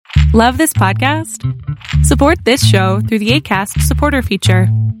Love this podcast? Support this show through the Acast supporter feature.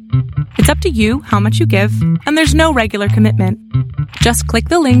 It's up to you how much you give, and there's no regular commitment. Just click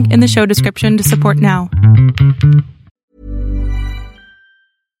the link in the show description to support now.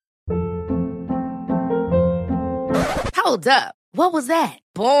 Hold up. What was that?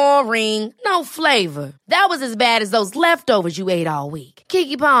 Boring. No flavor. That was as bad as those leftovers you ate all week.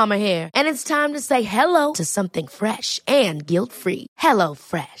 Keke Palmer here, and it's time to say hello to something fresh and guilt-free. Hello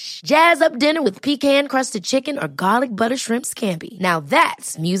Fresh. Jazz up dinner with pecan-crusted chicken or garlic butter shrimp scampi. Now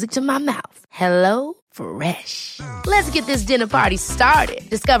that's music to my mouth. Hello Fresh. Let's get this dinner party started.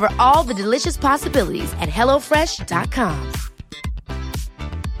 Discover all the delicious possibilities at hellofresh.com.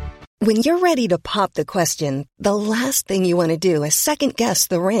 When you're ready to pop the question, the last thing you want to do is second-guess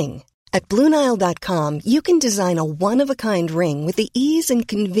the ring. At BlueNile.com, you can design a one-of-a-kind ring with the ease and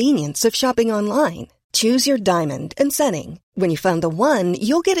convenience of shopping online. Choose your diamond and setting. When you find the one,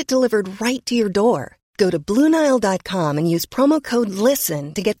 you'll get it delivered right to your door. Go to BlueNile.com and use promo code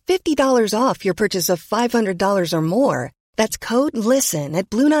LISTEN to get $50 off your purchase of $500 or more. That's code LISTEN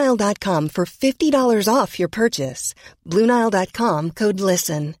at BlueNile.com for $50 off your purchase. BlueNile.com, code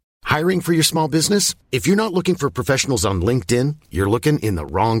LISTEN. Hiring for your small business? If you're not looking for professionals on LinkedIn, you're looking in the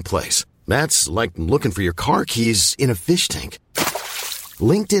wrong place. That's like looking for your car keys in a fish tank.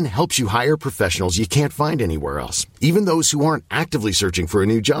 LinkedIn helps you hire professionals you can't find anywhere else, even those who aren't actively searching for a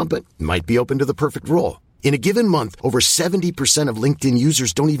new job but might be open to the perfect role. In a given month, over 70% of LinkedIn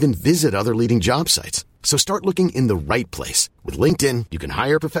users don't even visit other leading job sites. So start looking in the right place. With LinkedIn, you can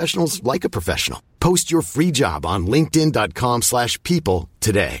hire professionals like a professional. Post your free job on linkedin.com/people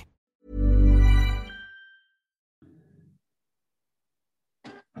today.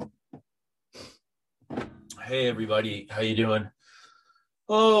 Hey everybody, how you doing?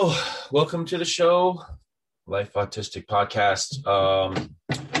 Oh, welcome to the show, Life Autistic Podcast.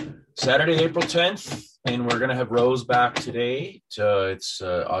 Saturday, April 10th, and we're gonna have Rose back today. It's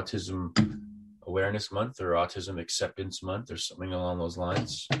Autism Awareness Month or Autism Acceptance Month or something along those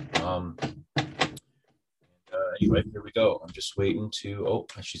lines. Anyway, here we go. I'm just waiting to. Oh,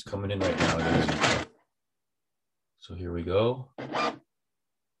 she's coming in right now, guys. So here we go.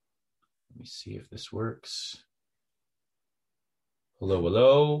 Let me see if this works. Hello,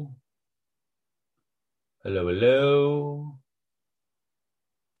 hello. Hello, hello.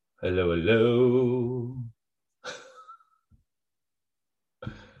 Hello, hello.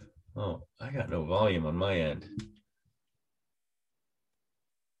 Oh, I got no volume on my end.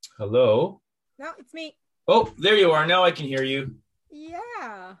 Hello? No, it's me. Oh, there you are. Now I can hear you.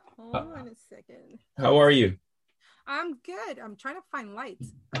 Yeah. Hold on a second. How are you? I'm good. I'm trying to find lights.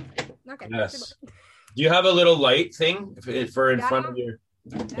 Okay. Yes. Do you have a little light thing for in front of your?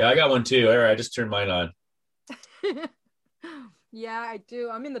 Yeah, I got one too. All right, I just turned mine on. Yeah, I do.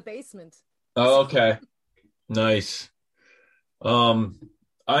 I'm in the basement. Oh, okay. Nice. I'm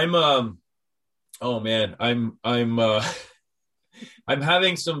oh man, I'm I'm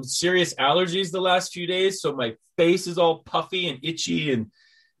having some serious allergies the last few days, so my face is all puffy and itchy and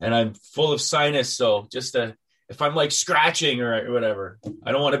I'm full of sinus, so just if I'm like scratching or whatever,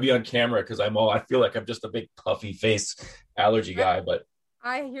 I don't want to be on camera because I feel like I'm just a big puffy face allergy guy, but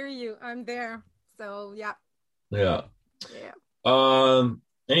I hear you. I'm there. So yeah. Yeah. Yeah.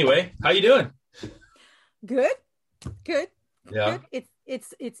 Anyway, how you doing? Good. Yeah. Good.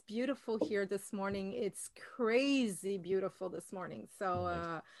 It's beautiful here this morning. It's crazy beautiful this morning.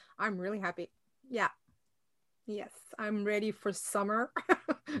 So I'm really happy. Yeah. Yes. I'm ready for summer.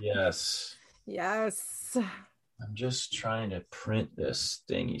 Yes. Yes. I'm just trying to print this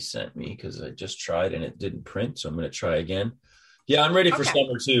thing you sent me because I just tried and it didn't print. So I'm going to try again. Yeah, I'm ready for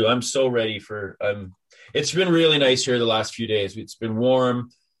summer too. I'm so ready for, it's been really nice here the last few days. It's been warm.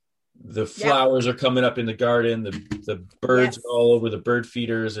 The flowers are coming up in the garden. The birds are all over the bird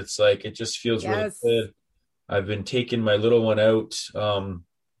feeders. It's like, it just feels really good. I've been taking my little one out.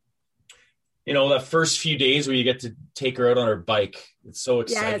 That first few days where you get to take her out on her bike. It's so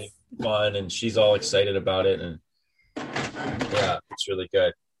exciting, fun, and she's all excited about it. And yeah, it's really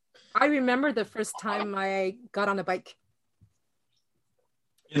good. I remember the first time I got on a bike.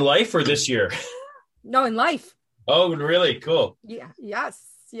 In life or this year? No, in life. Oh, really? Cool. Yeah. Yes.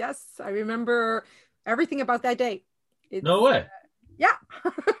 I remember everything about that day. No way. Yeah.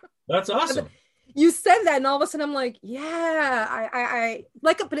 That's awesome. You said that and all of a sudden I'm like, yeah, I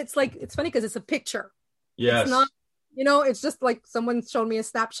like it, but it's like, it's funny because it's a picture. Yes. It's not, it's just like someone showed me a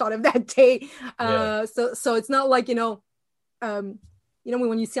snapshot of that day. So it's not like,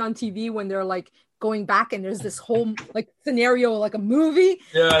 when you see on TV when they're like going back, and there's this whole like scenario, like a movie.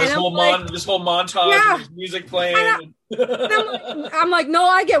 Yeah, and this whole montage, yeah. and there's music playing. I'm like, no,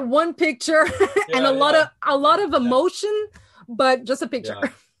 I get one picture and a lot of emotion, but just a picture.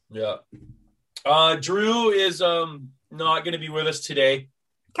 Yeah. Drew is not going to be with us today.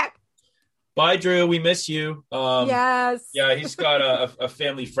 Okay. Bye, Drew. We miss you. Yes. Yeah, he's got a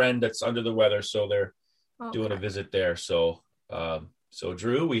family friend that's under the weather, so they're doing a visit there. So,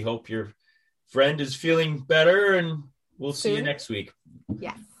 Drew, we hope your friend is feeling better, and we'll see you next week.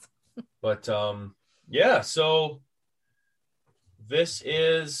 Yes. But yeah, so this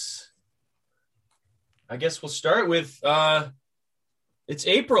is, I guess we'll start with it's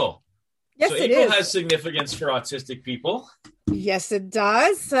April. Yes, so it April is. has significance for autistic people. Yes, it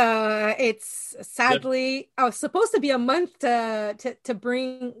does. It's sadly supposed to be a month to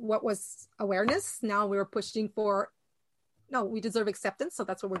bring what was awareness. Now we're pushing for, no, we deserve acceptance. So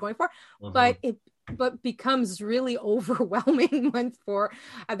that's what we're going for. Mm-hmm. But becomes really overwhelming month for,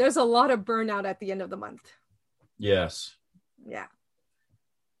 there's a lot of burnout at the end of the month. Yes. Yeah.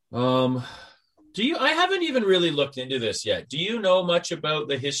 I haven't even really looked into this yet. Do you know much about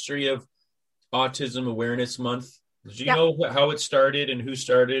the history of Autism Awareness Month? Do you know how it started and who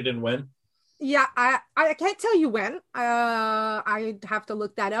started and when? Yeah, I can't tell you when. I'd have to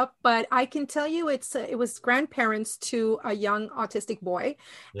look that up, but I can tell you it was grandparents to a young autistic boy,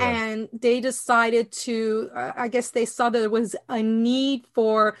 and they decided to. I guess they saw that there was a need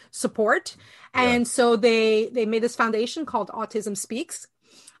for support, and so they made this foundation called Autism Speaks.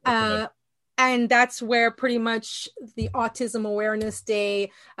 Okay. And that's where pretty much the Autism Awareness Day,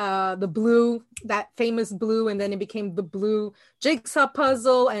 the blue, that famous blue, and then it became the blue jigsaw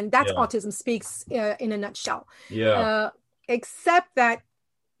puzzle. And that's Autism Speaks in a nutshell. Yeah. Except that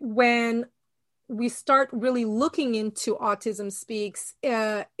when we start really looking into Autism Speaks,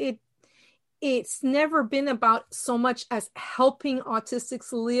 it's never been about so much as helping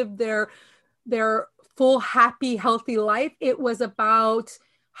autistics live their full, happy, healthy life. It was about,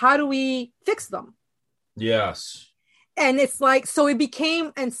 how do we fix them? Yes. And it's like, so it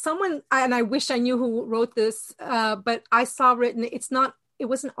became, and I wish I knew who wrote this, but I saw written, it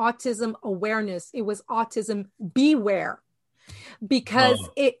wasn't autism awareness, it was autism beware, because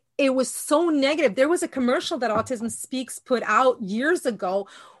it was so negative. There was a commercial that Autism Speaks put out years ago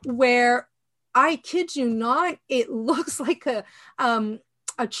where, I kid you not, it looks like a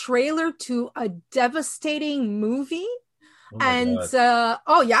trailer to a devastating movie. And there's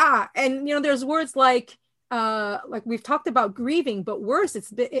words like we've talked about grieving, but worse,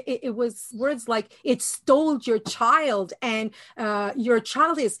 it was words like, it stole your child, and your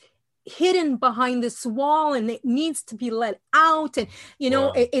child is hidden behind this wall and it needs to be let out, and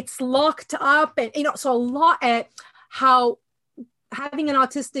it's locked up, and so a lot at how having an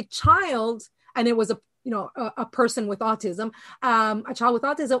autistic child, and it was a person with autism, a child with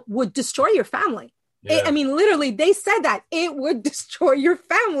autism, would destroy your family. Yeah. Literally, they said that it would destroy your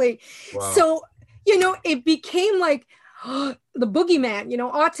family. Wow. So, it became like the boogeyman,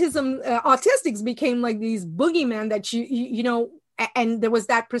 autistics became like these boogeyman that and there was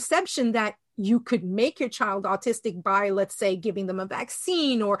that perception that you could make your child autistic by, let's say, giving them a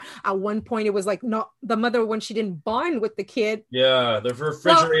vaccine, or at one point it was like, not the mother, when she didn't bond with the kid. Yeah, the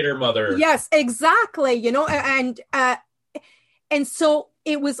refrigerator mother. Yes, exactly. And so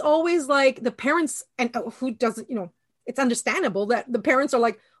it was always like the parents, and who doesn't, it's understandable that the parents are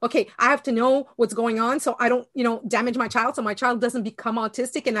like, okay, I have to know what's going on so I don't, damage my child, so my child doesn't become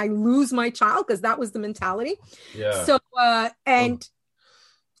autistic and I lose my child, because that was the mentality. Yeah. So, I'm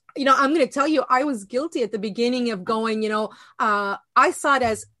going to tell you, I was guilty at the beginning of going, I saw it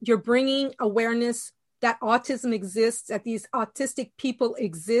as, you're bringing awareness that autism exists, that these autistic people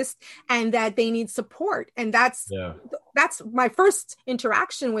exist, and that they need support. And that's my first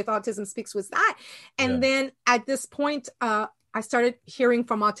interaction with Autism Speaks, was that. And then at this point, I started hearing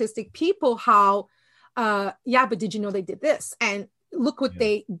from autistic people how, but did you know they did this? And look what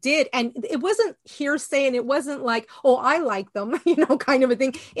they did. And it wasn't hearsay, and it wasn't like, oh, I like them, kind of a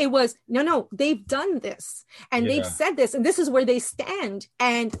thing. It was, no, they've done this, and they've said this, and this is where they stand.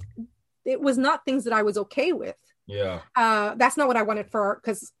 And it was not things that I was okay with. Yeah. That's not what I wanted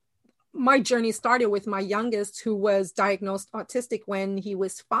because my journey started with my youngest, who was diagnosed autistic when he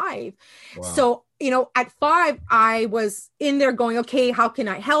was 5. Wow. So, at 5, I was in there going, okay, how can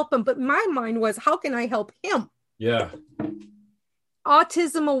I help him? But my mind was, how can I help him? Yeah.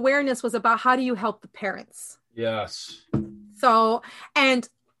 Autism awareness was about, how do you help the parents? Yes. So, and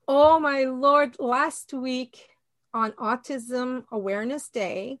oh my Lord, last week on Autism Awareness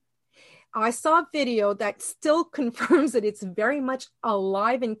Day, I saw a video that still confirms that it's very much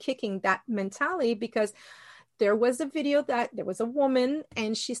alive and kicking, that mentality, because there was a video that there was a woman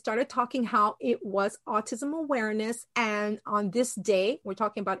and she started talking how it was Autism Awareness. And on this day, we're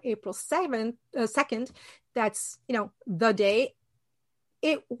talking about April 2nd, that's, the day,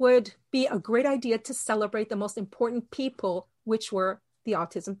 it would be a great idea to celebrate the most important people, which were the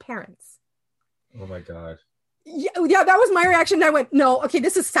autism parents. Oh my God. Yeah, that was my reaction. I went, no, okay,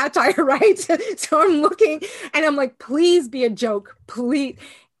 this is satire, right? So I'm looking and I'm like, please be a joke, please.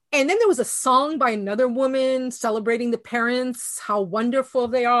 And then there was a song by another woman celebrating the parents, how wonderful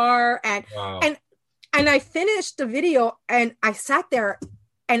they are. And Wow. and I finished the video and I sat there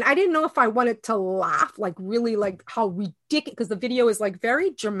and I didn't know if I wanted to laugh, like really like how ridiculous, because the video is like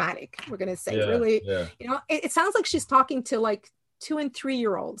very dramatic, we're going to say, really, it sounds like she's talking to like 2 and 3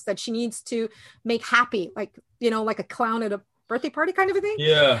 year olds that she needs to make happy, like, like a clown at a birthday party kind of a thing.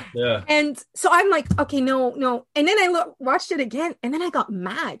 Yeah. And so I'm like, okay, no. And then I watched it again and then I got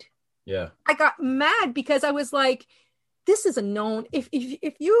mad. Yeah. I got mad because I was like, this is a known, if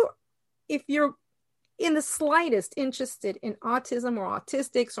you're in the slightest interested in autism or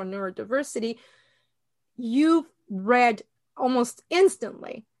autistics or neurodiversity, you've read almost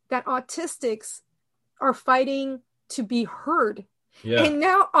instantly that autistics are fighting to be heard. Yeah. And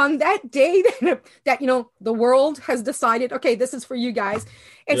now on that day that the world has decided, okay, this is for you guys.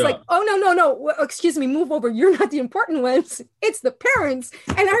 It's like, oh, no. Excuse me, move over. You're not the important ones. It's the parents.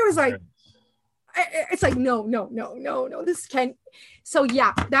 And I was like, it's like, no. This can't. So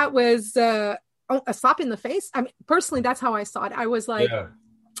yeah, that was a slap in the face. I mean, personally, that's how I saw it. I was like,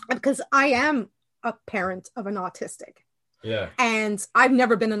 because I am a parent of an autistic. Yeah. And I've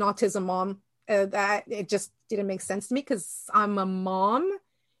never been an autism mom. That it just didn't make sense to me because I'm a mom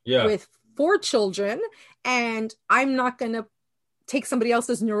with 4 children and I'm not going to take somebody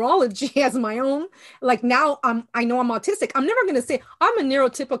else's neurology as my own. Like now I know I'm autistic. I'm never going to say I'm a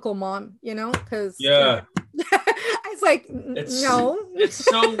neurotypical mom, because it's like, no. It's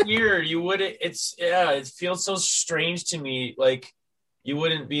so weird. You wouldn't, it feels so strange to me. Like you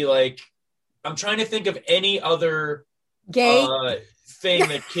wouldn't be like, I'm trying to think of any other gay thing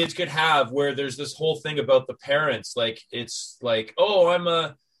that kids could have where there's this whole thing about the parents, like it's like, oh, I'm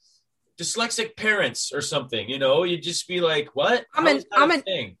a dyslexic parents or something, you'd just be like, what? I'm an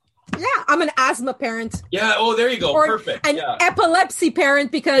asthma parent. Yeah. Oh, there you go. Or perfect. An epilepsy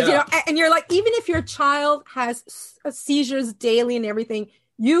parent, because and you're like, even if your child has seizures daily and everything,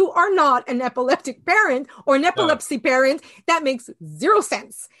 you are not an epileptic parent or an epilepsy parent. That makes 0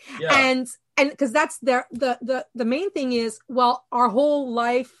 sense. Yeah. And because that's the main thing is, well, our whole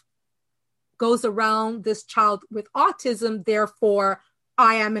life goes around this child with autism. Therefore,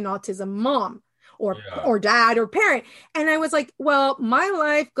 I am an autism mom or dad or parent. And I was like, well, my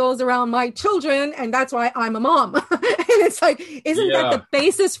life goes around my children, and that's why I'm a mom. And it's like, isn't that the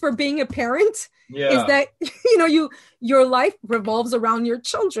basis for being a parent? Yeah. Is that, your life revolves around your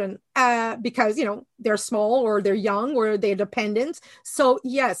children because, they're small or they're young or they're dependent. So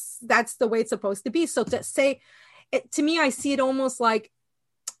yes, that's the way it's supposed to be. So to say it, to me, I see it almost like,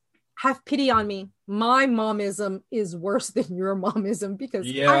 have pity on me. My momism is worse than your momism because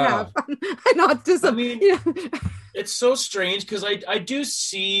I have an autism. I mean, it's so strange because I do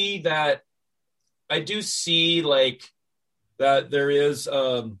see that. I do see like that there is,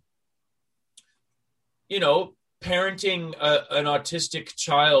 parenting an autistic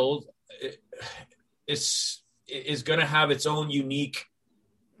child is going to have its own unique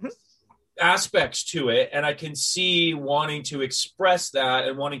aspects to it, and I can see wanting to express that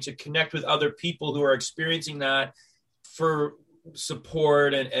and wanting to connect with other people who are experiencing that for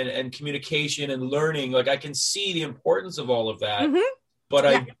support and communication and learning. Like I can see the importance of all of that.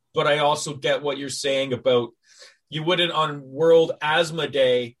 But I also get what you're saying about you wouldn't on World Asthma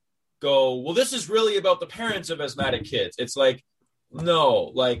Day go, well, this is really about the parents of asthmatic kids. It's like,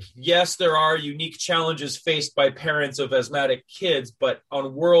 no, like, yes, there are unique challenges faced by parents of asthmatic kids, but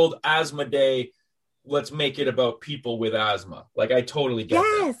on World Asthma Day, let's make it about people with asthma. Like, I totally get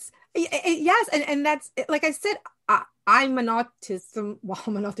that. Yes. And that's, like I said, I'm a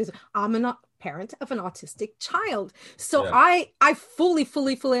parent of an autistic child. So I fully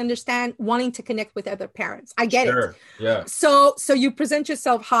understand wanting to connect with other parents. I get it. Yeah. So you present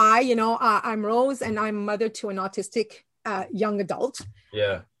yourself, hi, I'm Rose and I'm mother to an autistic young adult.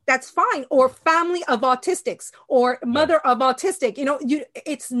 Yeah. That's fine. Or family of autistics or mother of autistic,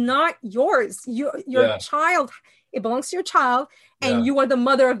 it's not yours. Your child, it belongs to your child and you are the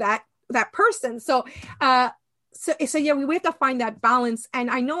mother of that person. So, we have to find that balance. And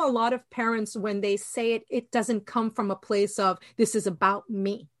I know a lot of parents, when they say it, it doesn't come from a place of this is about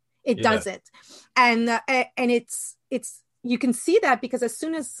me. It doesn't. And it's you can see that because as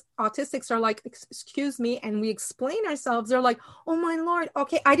soon as autistics are like, excuse me, and we explain ourselves, they're like, oh my Lord,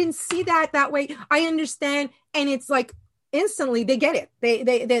 okay, I didn't see that way. I understand. And it's like instantly they get it.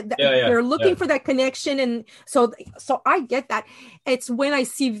 They're looking for that connection. And so I get that. It's when I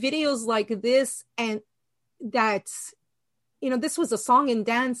see videos like this, and that's, this was a song and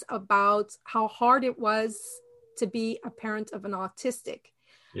dance about how hard it was to be a parent of an autistic.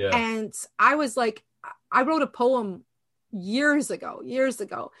 Yeah. And I was like, I wrote a poem years ago,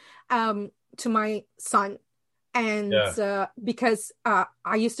 to my son. And because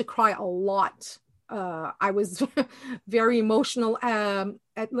I used to cry a lot. I was very emotional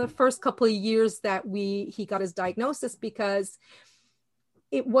at the first couple of years that he got his diagnosis, because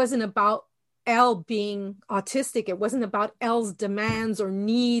it wasn't about Elle being autistic. It wasn't about Elle's demands or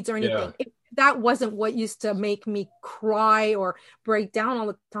needs or anything. That wasn't what used to make me cry or break down all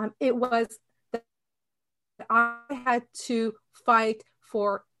the time. It was that I had to fight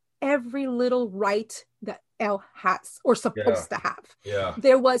for every little right that Elle has or supposed to have. Yeah.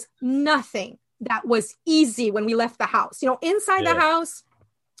 There was nothing that was easy when we left the house. Inside the house,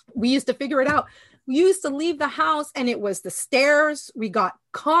 we used to figure it out. We used to leave the house and it was the stairs. We got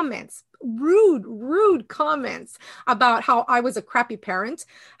comments, rude comments about how I was a crappy parent,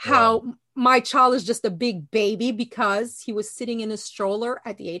 how my child is just a big baby because he was sitting in a stroller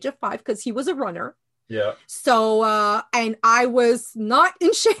at the age of 5 because he was a runner. Yeah. So, and I was not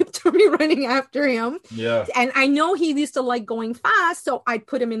in shape to be running after him. Yeah. And I know he used to like going fast. So I'd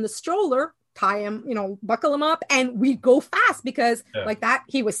put him in the stroller, tie him, buckle him up, and we'd go fast because like that,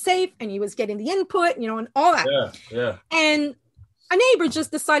 he was safe and he was getting the input, and all that. Yeah. Yeah. And a neighbor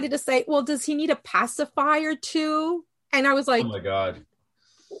just decided to say, well, does he need a pacifier too? And I was like, oh my God.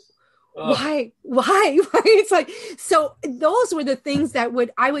 Why? It's like, so those were the things that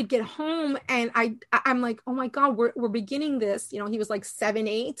I would get home and I'm like, oh my God, we're beginning this, he was like 7,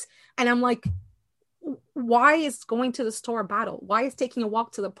 8. And I'm like, why is going to the store a battle? Why is taking a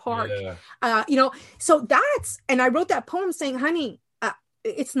walk to the park? Yeah. So and I wrote that poem saying, honey,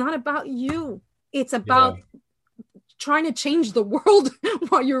 it's not about you. It's about trying to change the world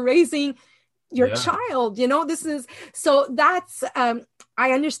while you're raising your child. This is, so that's,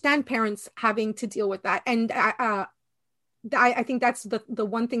 I understand parents having to deal with that. And I think that's the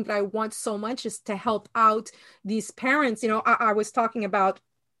one thing that I want so much is to help out these parents. I was talking about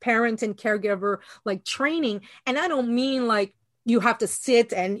parent and caregiver like training, and I don't mean like you have to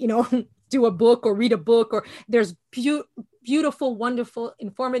sit and, do a book or read a book, or there's beautiful, wonderful,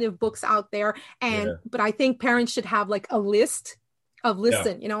 informative books out there. But I think parents should have like a list of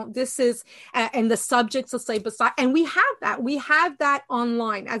this is, and the subjects, let's say, beside, and we have that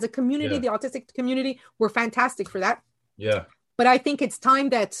online as a community, the autistic community, we're fantastic for that. Yeah. But I think it's time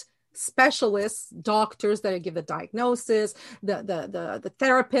that specialists, doctors that give the diagnosis, the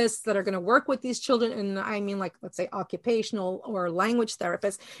therapists that are going to work with these children, and I mean, like, let's say occupational or language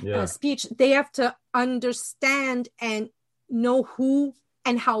therapists, speech, they have to understand and know who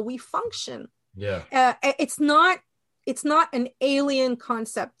and how we function. Yeah. It's not an alien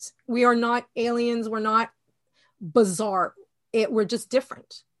concept. We are not aliens. We're not bizarre. We're just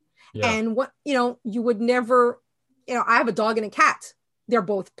different. Yeah. And what, you would never, I have a dog and a cat. They're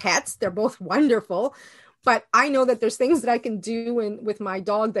both pets. They're both wonderful. But I know that there's things that I can do with my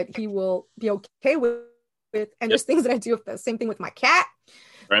dog that he will be okay with. And there's things that I do with the same thing with my cat.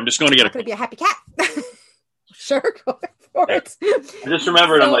 I'm just going to get going to be a happy cat. Sure, go for it. I just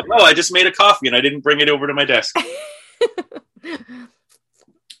remembered, I'm like, oh, I just made a coffee and I didn't bring it over to my desk.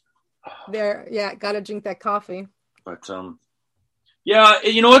 Gotta drink that coffee. But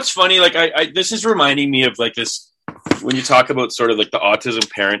what's funny, like I this is reminding me of like this when you talk about sort of like the autism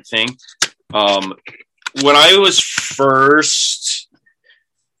parent thing. When I was first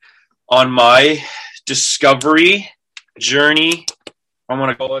on my discovery journey, I want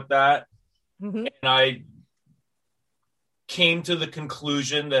to call it that, and I came to the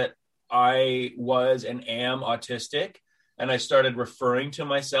conclusion that I was and am autistic, and I started referring to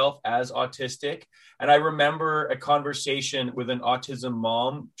myself as autistic. And I remember a conversation with an autism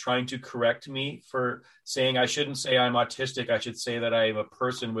mom trying to correct me for saying I shouldn't say I'm autistic. I should say that I am a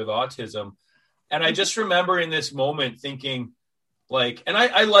person with autism. And I just remember in this moment thinking, like, and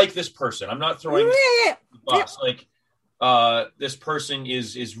I like this person. I'm not throwing the box. Like, this person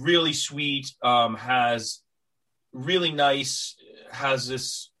is really sweet, has really nice, has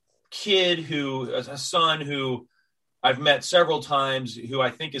this kid a son who I've met several times, who I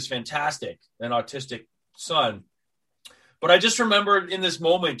think is fantastic, an autistic son. But I just remember in this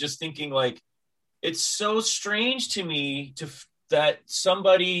moment just thinking, like, it's so strange to me that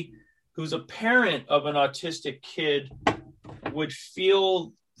somebody who's a parent of an autistic kid would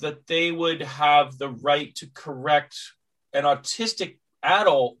feel that they would have the right to correct an autistic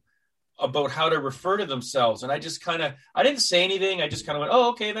adult about how to refer to themselves. And I just I didn't say anything. I just kind of went, oh,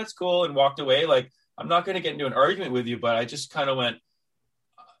 okay, that's cool. And walked away. Like, I'm not going to get into an argument with you, but I just kind of went,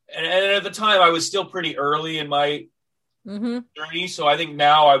 and at the time I was still pretty early in my journey. So I think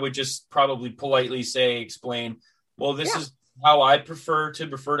now I would just probably politely explain, well, this is how I prefer to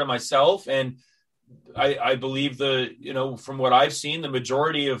refer to myself. And I believe from what I've seen, the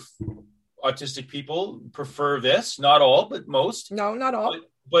majority of autistic people prefer this, not all, but most. No, not all.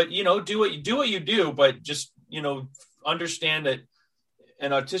 But do what you do, but just, understand that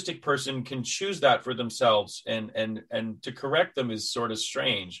an autistic person can choose that for themselves, and to correct them is sort of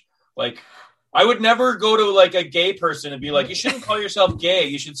strange. Like, I would never go to like a gay person and be like, you shouldn't call yourself gay.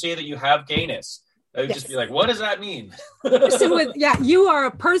 You should say that you have gayness. I would just be like, what does that mean? You are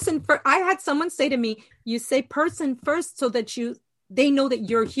a person. I had someone say to me, you say person first so that they know that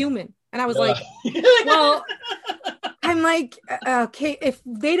you're human. And I was like, well, I'm like, okay, if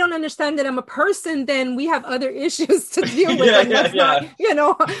they don't understand that I'm a person, then we have other issues to deal with. Not,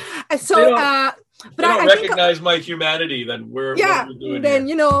 so, but I recognize my humanity, then we're doing then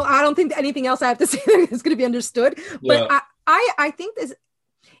here. I don't think anything else I have to say is going to be understood. But I think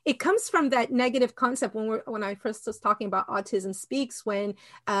it comes from that negative concept when I first was talking about Autism Speaks, when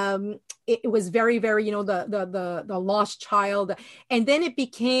it was very, very, the lost child. And then it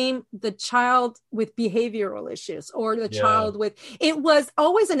became the child with behavioral issues, or the child with, it was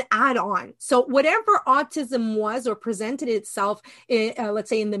always an add-on. So whatever autism was or presented itself, let's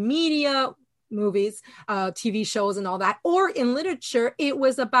say in the media, movies, TV shows and all that, or in literature, it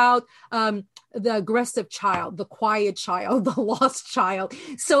was about the aggressive child, the quiet child, the lost child.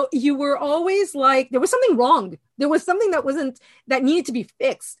 So you were always like, there was something wrong. There was something that needed to be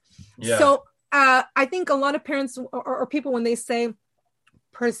fixed. Yeah. So I think a lot of parents or people, when they say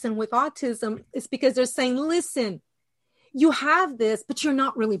person with autism, it's because they're saying, listen, you have this, but you're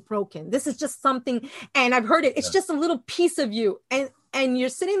not really broken. This is just something, and I've heard it, it's just a little piece of you. And you're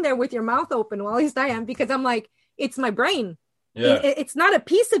sitting there with your mouth open. Well, at least I am, because I'm like, it's my brain. Yeah. It's not a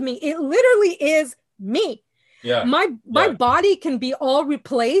piece of me. It literally is me. Yeah. My body can be all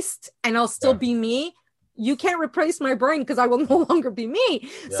replaced and I'll still be me. You can't replace my brain because I will no longer be me.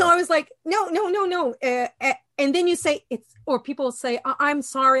 Yeah. So I was like, no. And then you say or people say, I'm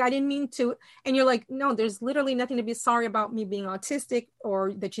sorry, I didn't mean to. And you're like, no, there's literally nothing to be sorry about me being autistic,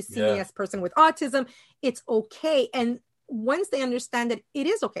 or that you see me as a person with autism. It's okay. And once they understand that it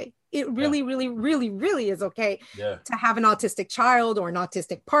is okay, it really, really, really, really is okay to have an autistic child or an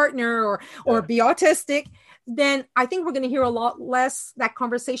autistic partner or be autistic, then I think we're going to hear a lot less. That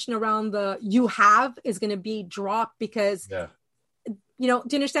conversation around you have is going to be dropped, because, do you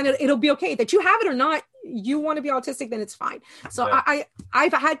understand that it'll be okay that you have it or not. You want to be autistic, then it's fine. So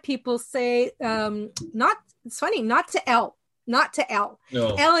I've had people say, it's funny, not to L. No.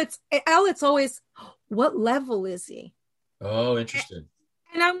 It's always, what level is he? Oh, interesting.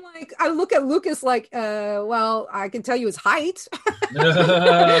 And I'm like, I look at Lucas like, well, I can tell you his height. I'm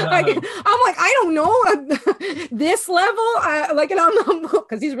like, I don't know this level. And I'm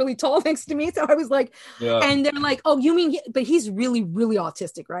because he's really tall next to me. So I was like, and they're like, oh, you mean, but he's really, really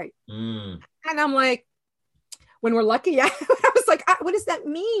autistic, right? And I'm like, when we're lucky, I was like, what does that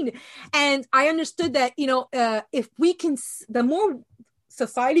mean? And I understood that, if we can, the more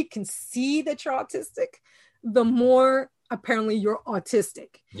society can see that you're autistic, the more apparently you're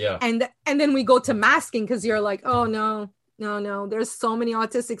autistic. Yeah. And then we go to masking, because you're like, oh no, there's so many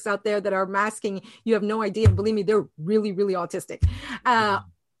autistics out there that are masking. You have no idea. Believe me, they're really, really autistic.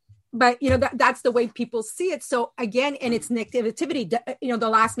 But that's the way people see it. So again, and it's negativity.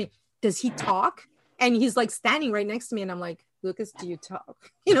 They'll ask me, does he talk? And he's like standing right next to me, and I'm like, Lucas, do you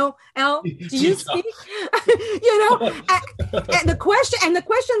talk? Al, do you speak? And the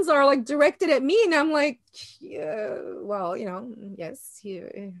questions are like directed at me, and I'm like, well, yes,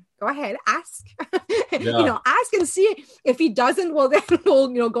 go ahead, ask. Ask and see. If he doesn't, well, then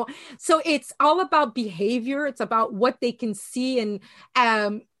we'll go. So it's all about behavior. It's about what they can see, and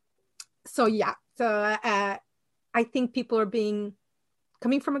So I think people are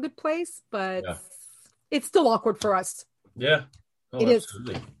coming from a good place, but it's still awkward for us. Yeah. Oh, it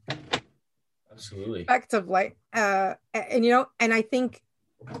absolutely. is. Absolutely. Effectively. And I think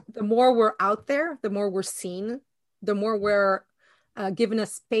the more we're out there, the more we're seen, the more we're given a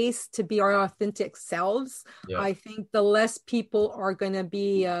space to be our authentic selves. Yeah. I think the less people are going to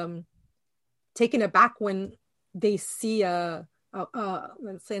be taken aback when they see a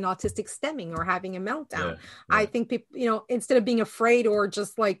let's say an autistic stemming or having a meltdown. Yeah. I think people, instead of being afraid or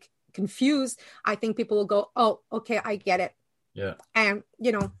just like confused, I think people will go, oh, okay, I get it. Yeah. And,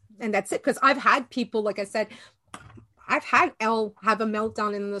 and that's it. Because I've had people, like I said, I've had Elle have a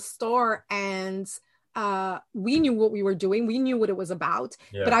meltdown in the store, and we knew what we were doing. We knew what it was about.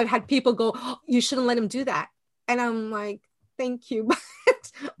 Yeah. But I've had people go, oh, you shouldn't let him do that. And I'm like, thank you, but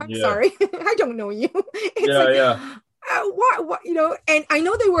I'm sorry. I don't know you. It's what, and I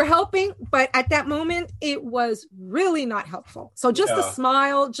know they were helping, but at that moment it was really not helpful. So just a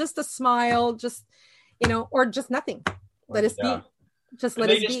smile, just, or just nothing. Let us be.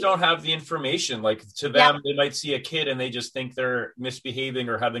 They just don't have the information. Like, to them, they might see a kid and they just think they're misbehaving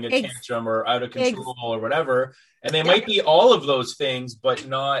or having a tantrum or out of control or whatever. And they might be all of those things, but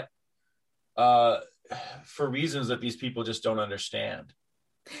not for reasons that these people just don't understand.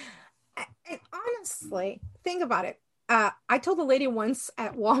 And honestly, think about it. I told a lady once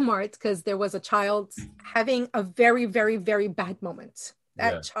at Walmart, because there was a child having a very, very, very bad moment.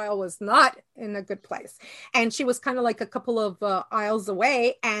 That child was not in a good place. And she was kind of like a couple of aisles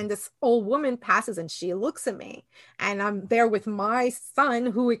away. And this old woman passes and she looks at me. And I'm there with my son,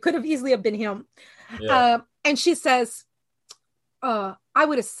 who it could have easily have been him. Yeah. And she says, I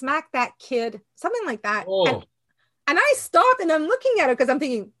would have smacked that kid, something like that. Oh. And I stopped and I'm looking at her because I'm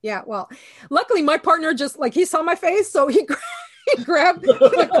thinking, yeah, well, luckily my partner just like, he saw my face. So he grabbed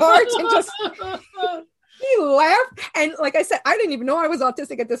the cards and just... He laughed. And like I said, I didn't even know I was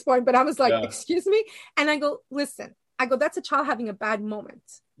autistic at this point, but I was like, excuse me. And I go, listen, that's a child having a bad moment.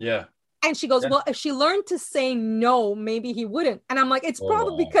 Yeah. And she goes, well, if she learned to say no, maybe he wouldn't. And I'm like, it's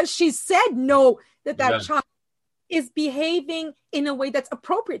probably because she said no, that child is behaving in a way that's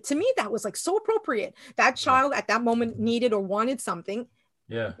appropriate. To me, that was like so appropriate. That child at that moment needed or wanted something.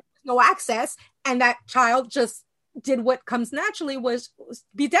 Yeah. No access. And that child just did what comes naturally, was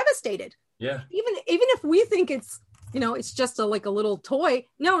be devastated. Yeah. Even if we think it's, it's just like a little toy.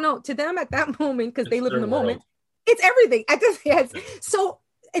 No, to them at that moment, because they live in the moment, it's everything. So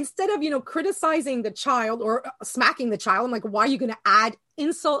instead of, criticizing the child or smacking the child, I'm like, why are you going to add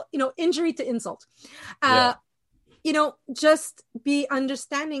insult, injury to insult? Just be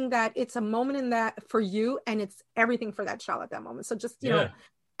understanding that it's a moment in that for you, and it's everything for that child at that moment. So just,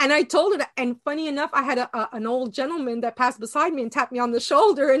 and I told her that, and funny enough, I had an old gentleman that passed beside me and tapped me on the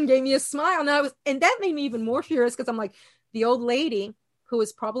shoulder and gave me a smile. And that made me even more furious, because I'm like, the old lady, who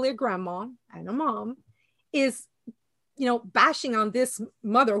is probably a grandma and a mom, is, bashing on this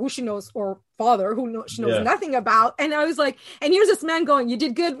mother who she knows, or father who she knows nothing about. And I was like, and here's this man going, you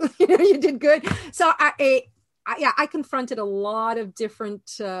did good. You did good. So I confronted a lot of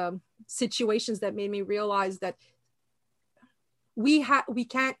different situations that made me realize that we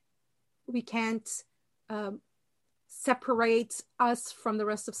can't separate us from the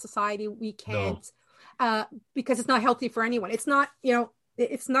rest of society. We can't, because it's not healthy for anyone. It's not,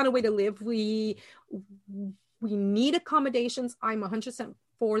 it's not a way to live. We need accommodations. I'm 100%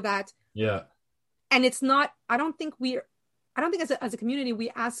 for that. Yeah. And it's not, I don't think as a community, we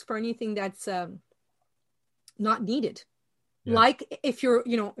ask for anything that's not needed. Yeah. Like if you're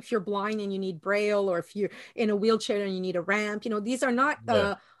blind and you need Braille, or if you're in a wheelchair and you need a ramp, these are not,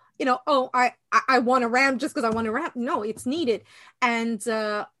 I want a ramp just because I want a ramp. No, it's needed. And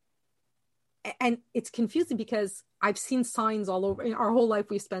it's confusing, because I've seen signs all over. In our whole life,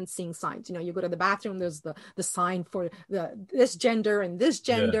 we've spent seeing signs. You go to the bathroom, there's the sign for this gender and this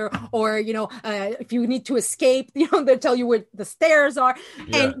gender, or if you need to escape, they'll tell you where the stairs are.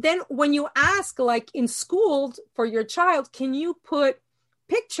 And then when you ask, like in school, for your child, can you put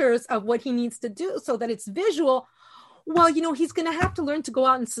pictures of what he needs to do so that it's visual? Well, he's going to have to learn to go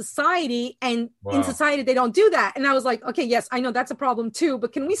out in society, and in society, they don't do that. And I was like, okay, yes, I know that's a problem too,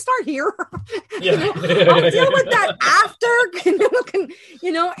 but can we start here? I'll deal with that after.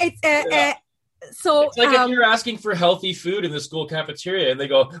 So it's like if you're asking for healthy food in the school cafeteria and they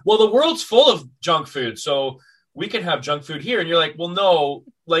go, well, the world's full of junk food, so we can have junk food here. And you're like, well, no,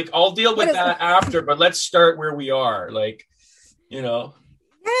 like I'll deal with that after, but let's start where we are. Like,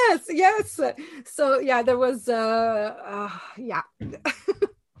 Yes. So there was, I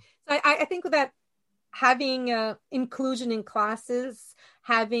think that having inclusion in classes,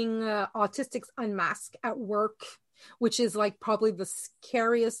 having autistics unmasked at work, which is like probably the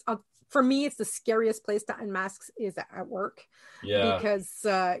scariest, for me, it's the scariest place to unmask is at work. Yeah. Because,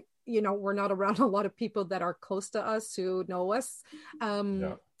 we're not around a lot of people that are close to us who know us.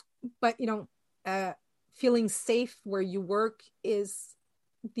 But, feeling safe where you work is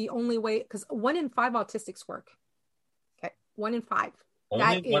the only way, because 1 in 5 autistics work. Okay. 1 in 5.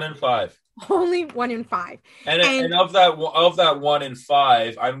 Only 1 in 5. Only 1 in 5. And of that 1 in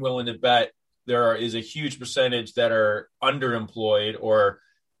 5, I'm willing to bet there is a huge percentage that are underemployed or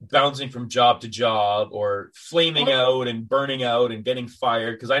bouncing from job to job or flaming out and burning out and getting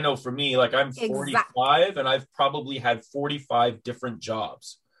fired. Because I know for me, like I'm 45 and I've probably had 45 different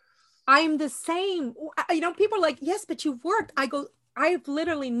jobs. I'm the same. People are like, yes, but you've worked. I go, I've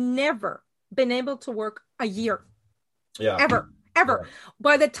literally never been able to work a year. Yeah. Ever. Yeah.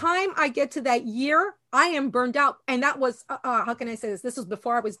 By the time I get to that year, I am burned out. And that was, how can I say this? This was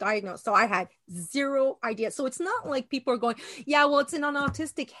before I was diagnosed. So I had zero idea. So it's not like people are going, yeah, well, it's in an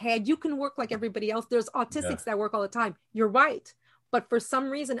autistic head. You can work like everybody else. There's autistics that work all the time. You're right. But for some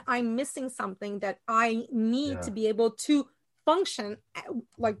reason, I'm missing something that I need to be able to function,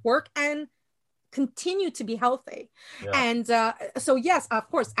 like work and continue to be healthy. Yeah. And so, yes, of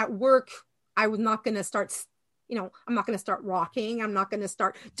course, at work, I was not going to start I'm not going to start rocking. I'm not going to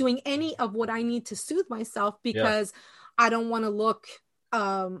start doing any of what I need to soothe myself because I don't want to look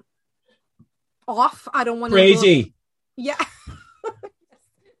off. I don't want to crazy. Yeah,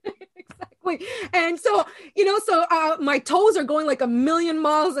 exactly. And so, my toes are going like 1,000,000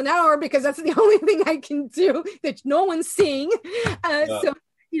 miles an hour because that's the only thing I can do that no one's seeing. So,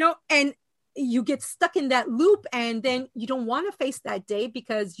 and you get stuck in that loop, and then you don't want to face that day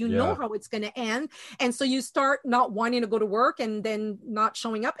because you know how it's going to end. And so you start not wanting to go to work and then not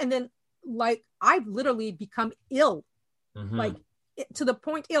showing up. And then like I've literally become ill, like to the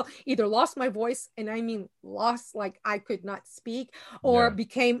point ill, either lost my voice, and I mean lost, like I could not speak, or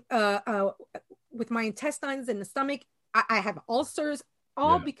became with my intestines and the stomach. I have ulcers,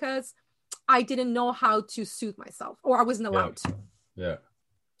 all because I didn't know how to soothe myself, or I wasn't allowed to. Yeah.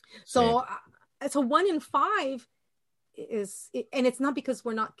 So 1 in 5 and it's not because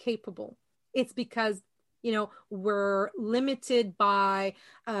we're not capable. It's because, we're limited by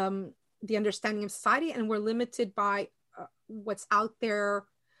the understanding of society, and we're limited by what's out there.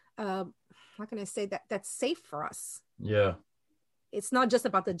 How can I say that's safe for us? Yeah. It's not just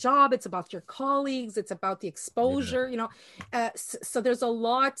about the job. It's about your colleagues. It's about the exposure, so there's a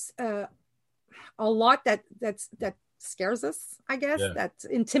lot that scares us, I guess, that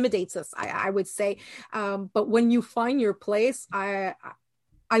intimidates us, I would say. But when you find your place, I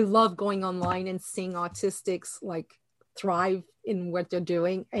love going online and seeing autistics like thrive in what they're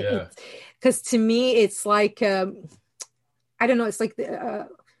doing. Because to me, it's like, I don't know, it's like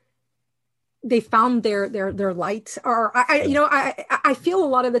they found their light, or I feel a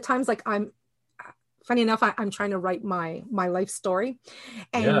lot of the times like funny enough, I'm trying to write my life story,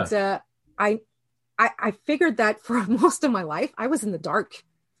 and I figured that for most of my life, I was in the dark.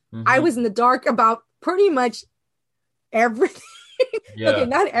 I was in the dark about pretty much everything. Okay,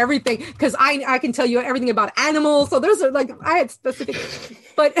 not everything, because I can tell you everything about animals. So those are like, I had specific,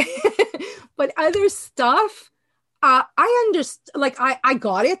 but other stuff, I understood, like I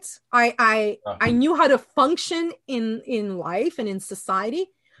got it. I knew how to function in life and in society.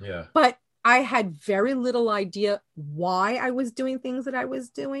 Yeah. But I had very little idea why I was doing things that I was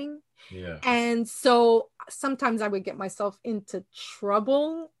doing. Yeah. And so sometimes I would get myself into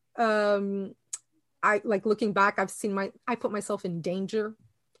trouble. I like looking back, I put myself in danger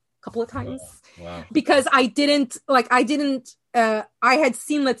a couple of times. Wow. Because I had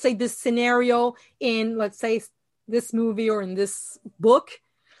seen, let's say, this scenario in, let's say, this movie or in this book,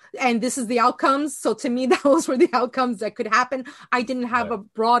 and this is the outcomes. So to me, those were the outcomes that could happen. I didn't have a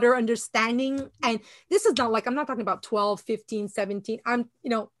broader understanding. And this is not like, I'm not talking about 12, 15, 17.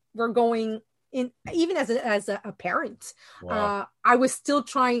 We're going in, even as a parent. Wow. I was still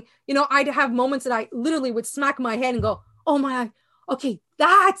trying, I'd have moments that I literally would smack my head and go, oh my, okay,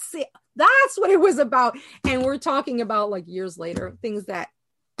 that's it. That's what it was about. And we're talking about like years later, things that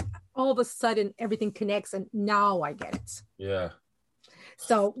all of a sudden everything connects, and now I get it. Yeah.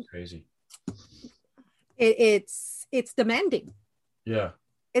 So crazy. It's demanding. Yeah.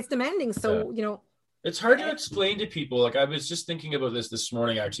 It's demanding. So, it's hard to explain to people. Like, I was just thinking about this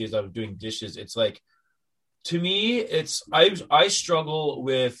morning, actually, as I was doing dishes. It's like, to me, I struggle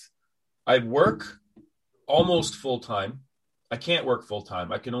with, I work almost full time. I can't work full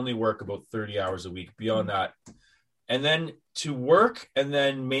time. I can only work about 30 hours a week. Beyond that, and then to work and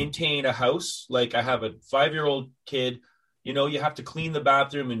then maintain a house. Like, I have a 5-year-old kid. You have to clean the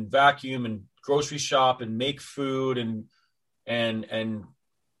bathroom and vacuum and grocery shop and make food and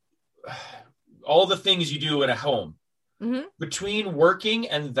all the things you do in a home. Mm-hmm. Between working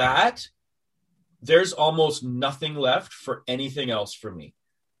and that, there's almost nothing left for anything else for me.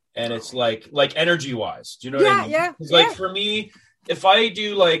 And it's like energy wise, do you know what I mean? Yeah. Like for me, if I'm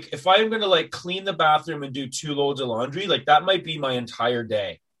going to like clean the bathroom and do 2 loads of laundry, like that might be my entire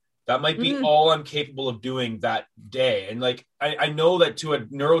day. That might be all I'm capable of doing that day. And like, I know that to a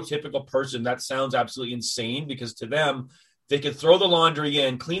neurotypical person, that sounds absolutely insane, because to them, they could throw the laundry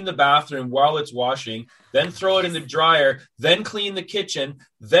in, clean the bathroom while it's washing, then throw it in the dryer, then clean the kitchen,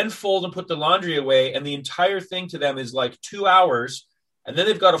 then fold and put the laundry away. And the entire thing to them is like 2 hours. And then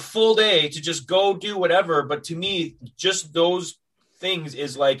they've got a full day to just go do whatever. But to me, just those things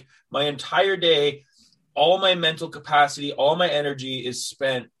is like my entire day, all my mental capacity, all my energy is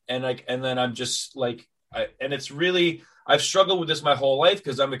spent. And then I'm just like, and it's really, I've struggled with this my whole life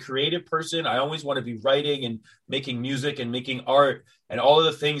because I'm a creative person. I always want to be writing and making music and making art, and all of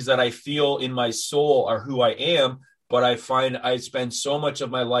the things that I feel in my soul are who I am. But I find I spend so much of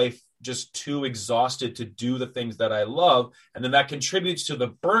my life just too exhausted to do the things that I love. And then that contributes to the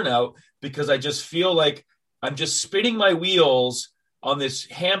burnout, because I just feel like I'm just spinning my wheels on this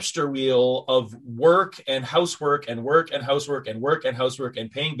hamster wheel of work and housework and work and housework and work and housework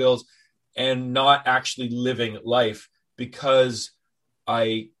and paying bills, and not actually living life, because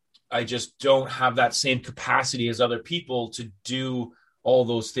I just don't have that same capacity as other people to do all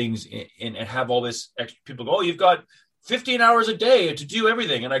those things and have all this extra. People go, oh, you've got 15 hours a day to do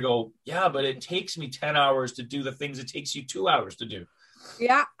everything. And I go, yeah, but it takes me 10 hours to do the things it takes you 2 hours to do.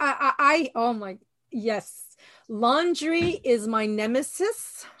 Yeah. Oh my, yes. Laundry is my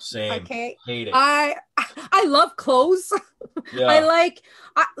nemesis. Same. Okay. Hate it. I love clothes. Yeah.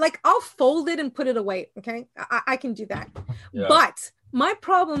 I'll fold it and put it away. Okay. I can do that. Yeah. But my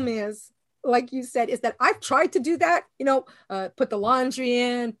problem is, like you said, is that I've tried to do that, put the laundry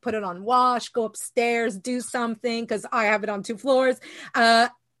in, put it on wash, go upstairs, do something, because I have it on 2 floors. And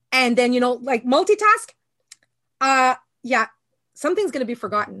then, like multitask. Yeah, something's going to be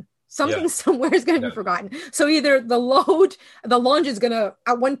forgotten. Something somewhere is going to be forgotten. So either the laundry is going to,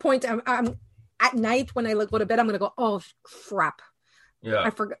 at one point, I'm at night when I go to bed, I'm going to go, oh, crap. Yeah.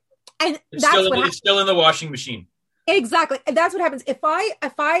 I forgot. And it's that's still in the washing machine. Exactly. And that's what happens. If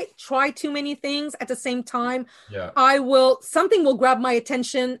I try too many things at the same time, something will grab my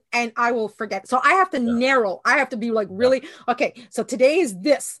attention and I will forget. So I have to narrow. I have to be like, really, okay, so today is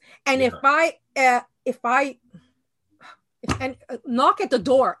this. And if I knock at the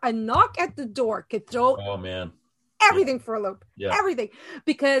door, could throw everything for a loop. Yeah. Everything.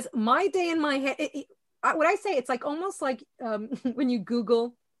 Because my day in my head, what I say, it's like almost like when you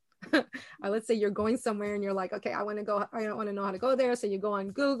Google, let's say you're going somewhere and you're like, okay, I want to go, I don't want to know how to go there. So you go on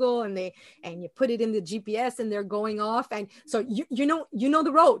Google and you put it in the GPS and they're going off. And so you know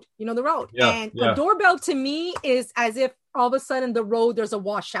the road. Yeah, and a doorbell to me is as if all of a sudden the road, there's a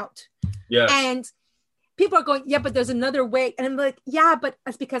washout. Yeah. And people are going, yeah, but there's another way. And I'm like, yeah, but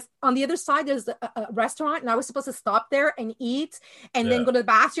it's because on the other side, there's a restaurant and I was supposed to stop there and eat and then go to the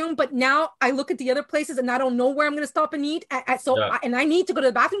bathroom. But now I look at the other places and I don't know where I'm going to stop and eat. And I need to go to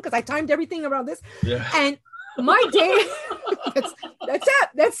the bathroom because I timed everything around this. Yeah. And my day,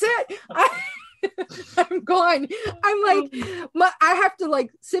 that's it. I'm gone. I'm like, I have to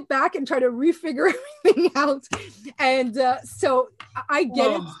like sit back and try to refigure everything out. And so I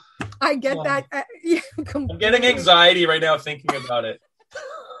get it. I get that. I'm getting anxiety right now thinking about it.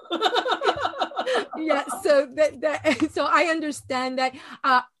 Yeah. So so I understand that.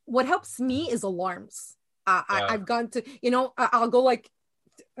 What helps me is alarms. I've gone to, I'll go like,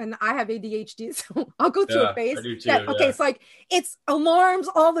 and I have ADHD, so I'll go to a phase it's like it's alarms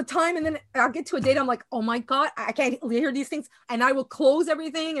all the time, and then I'll get to a date, I'm like, oh my god, I can't hear these things, and I will close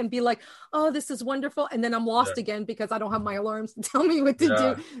everything and be like, oh, this is wonderful, and then I'm lost again because I don't have my alarms to tell me what to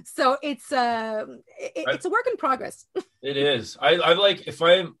do. So it's it's a work in progress. It is. I like, if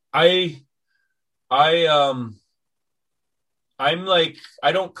I'm like,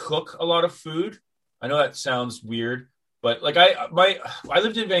 I don't cook a lot of food. I know that sounds weird. But like I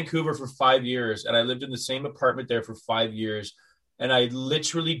lived in Vancouver for 5 years, and I lived in the same apartment there for 5 years, and I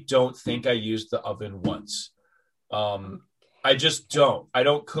literally don't think I used the oven once. I just don't. I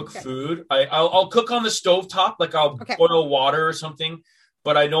don't cook food. I'll cook on the stovetop, like I'll boil water or something,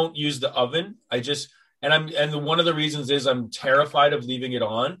 but I don't use the oven. And one of the reasons is I'm terrified of leaving it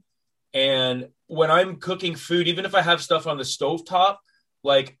on. And when I'm cooking food, even if I have stuff on the stovetop,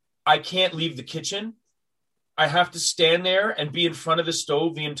 like I can't leave the kitchen. I have to stand there and be in front of the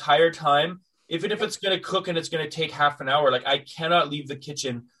stove the entire time, even if it's going to cook and it's going to take half an hour. Like I cannot leave the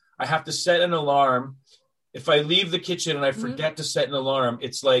kitchen. I have to set an alarm. If I leave the kitchen and I forget to set an alarm,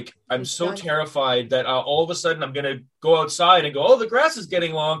 it's like I'm so terrified that all of a sudden I'm going to go outside and go, oh, the grass is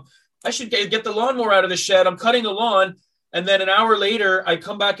getting long. I should get the lawnmower out of the shed. I'm cutting the lawn. And then an hour later, I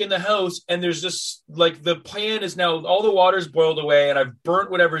come back in the house and there's just like the pan is now all the water's boiled away and I've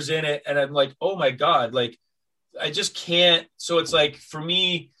burnt whatever's in it. And I'm like, oh my God, like I just can't. So it's like for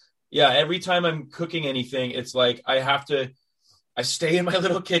me, yeah, every time I'm cooking anything, it's like I stay in my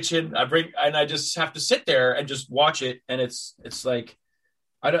little kitchen. I just have to sit there and just watch it. And it's like,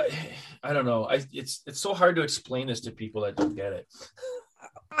 I don't know. It's so hard to explain this to people that don't get it.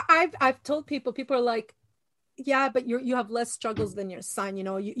 I've told people are like, yeah, but you have less struggles than your son. You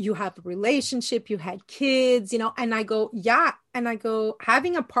know, you have a relationship, you had kids, you know, and I go, yeah. And I go,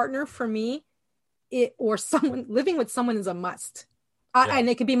 having a partner for me, or someone living with someone is a must. Yeah. And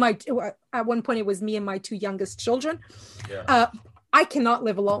it could be at one point it was me and my two youngest children. Yeah. I cannot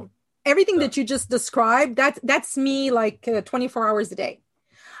live alone. Everything that you just described, that's me like 24 hours a day.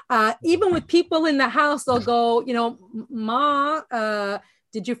 Even with people in the house, they'll go, you know, Ma,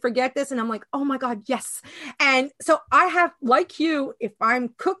 did you forget this? And I'm like, oh my God, yes. And so I have, like you, if I'm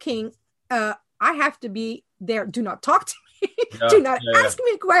cooking, I have to be there. Do not talk to me. Do not ask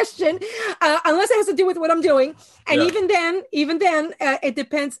me a question unless it has to do with what I'm doing. And even then, it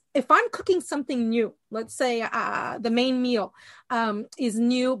depends. If I'm cooking something new, let's say the main meal is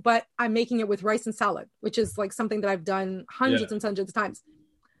new, but I'm making it with rice and salad, which is like something that I've done hundreds and hundreds of times.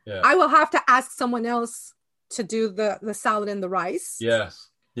 Yeah. I will have to ask someone else to do the salad and the rice.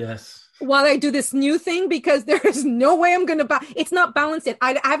 Yes. While I do this new thing, because there is no way I'm going to it's not balanced yet.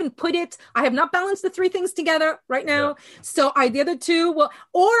 I have not balanced the three things together right now. Yeah. So the other two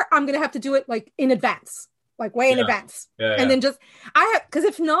or I'm going to have to do it like in advance, like way in advance. And then just, because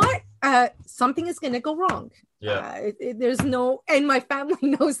if not, something is going to go wrong. Yeah. There's no, and my family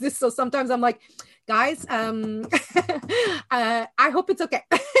knows this. So sometimes I'm like, guys, I hope it's okay.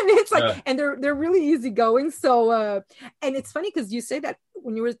 And it's like, and they're really easygoing. So, and it's funny because you say that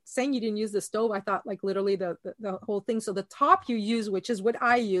when you were saying you didn't use the stove, I thought like literally the whole thing. So the top you use, which is what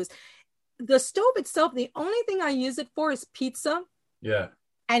I use, the stove itself, the only thing I use it for is pizza. Yeah.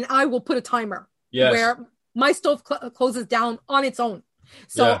 And I will put a timer where my stove closes down on its own.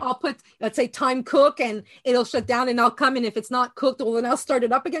 So I'll put, let's say, time cook, and it'll shut down, and I'll come in. If it's not cooked, well, then I'll start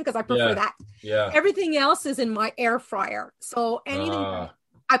it up again because I prefer that. Yeah. Everything else is in my air fryer. So anything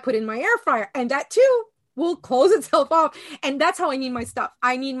I put in my air fryer, and that too will close itself off. And that's how I need my stuff.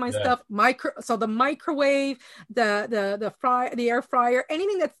 I need my stuff so the microwave, the air fryer,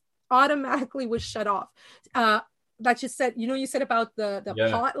 anything that's automatically was shut off. That you said, you said about the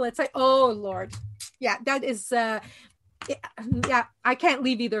pot. Let's say, oh Lord, that is. I can't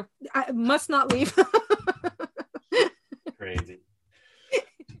leave either. I must not leave. Crazy.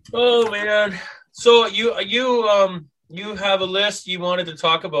 Oh man. So you have a list you wanted to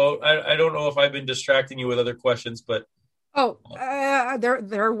talk about. I don't know if I've been distracting you with other questions, but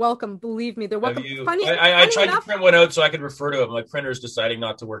they're welcome. Believe me, they're welcome. I tried to print one out so I could refer to it. My printer's deciding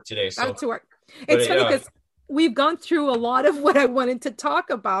not to work today. So not to work. It's funny because we've gone through a lot of what I wanted to talk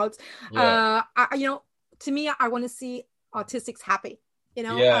about. To me, I want to see autistics happy.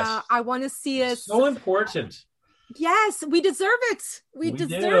 I want to see us. So important. Yes, we deserve it. We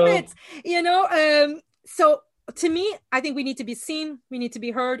deserve it. So to me, I think we need to be seen, we need to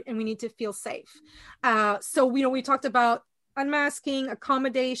be heard, and we need to feel safe. So we talked about unmasking,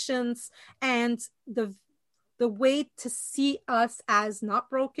 accommodations, and the way to see us as not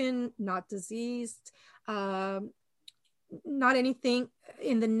broken, not diseased, not anything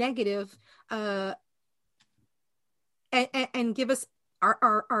in the negative. And give us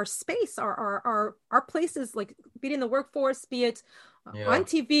our space, our places, like be it in the workforce, be it on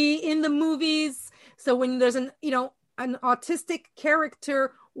TV, in the movies. So when there's an autistic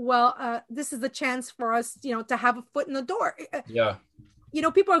character, this is the chance for us, to have a foot in the door. Yeah.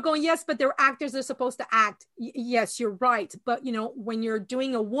 People are going, yes, but they're actors, they're supposed to act. Yes, you're right. But, when you're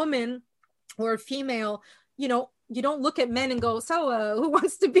doing a woman or a female, you don't look at men and go, so who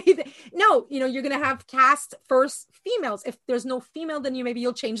wants to be the... No, you're going to have cast first females. If there's no female, then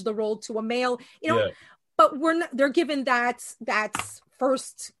you'll change the role to a male, but they're given that's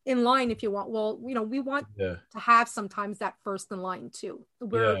first in line, if you want. Well, we want to have sometimes that first in line too.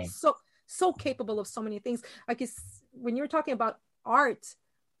 We're so capable of so many things. Like when you're talking about art,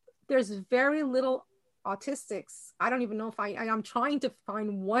 there's very little autistics. I don't even know if I'm trying to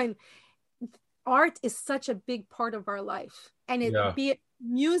find one. Art is such a big part of our life, and be it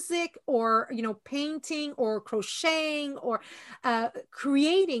music or painting or crocheting or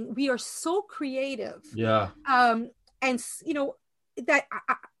creating. We are so creative. And that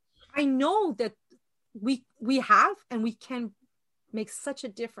I know that we have, and we can make such a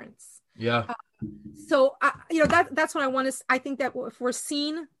difference. So that's what I want to. I think that if we're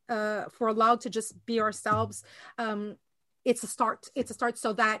seen, if we're allowed to just be ourselves, it's a start. It's a start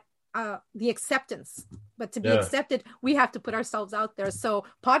so that the acceptance, but to be accepted, we have to put ourselves out there. So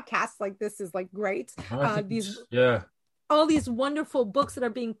podcasts like this is like great. All these wonderful books that are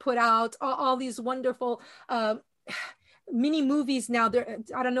being put out, all these wonderful mini movies now. There,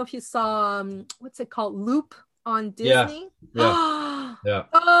 I don't know if you saw what's it called, Loop on Disney. Oh,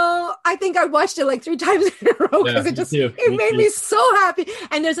 I think I watched it like 3 times in a row because it made me so happy.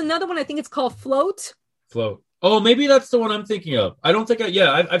 And there's another one, I think it's called Float. Oh, maybe that's the one I'm thinking of. I don't think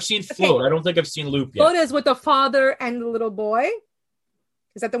I've seen Float. I don't think I've seen Loop yet. Float is with the father and the little boy.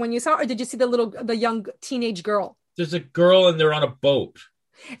 Is that the one you saw, or did you see the young teenage girl? There's a girl and they're on a boat.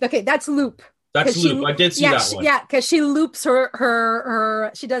 Okay, that's Loop. That's Loop. I did see that one. Yeah, because she loops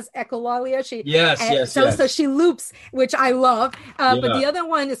her. She does echolalia. So she loops, which I love. But the other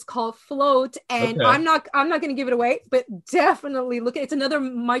one is called Float, and I'm not going to give it away, but definitely look at it. It's another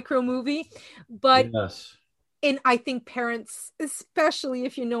micro movie, but. Yes. And I think parents, especially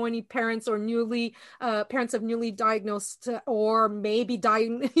if you know any parents or parents of newly diagnosed or maybe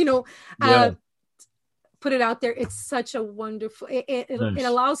dying, put it out there. It's such a wonderful. It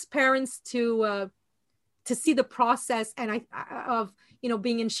allows parents to see the process of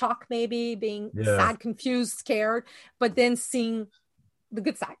being in shock, maybe being sad, confused, scared, but then seeing the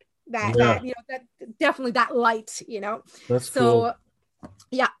good side. That definitely that light. That's cool.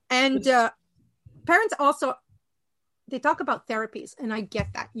 Yeah, and parents also. They talk about therapies, and I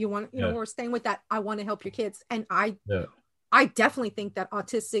get that. We're staying with that. I want to help your kids, and I definitely think that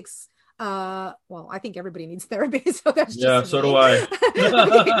autistics. Well, I think everybody needs therapy, so that's just so do I.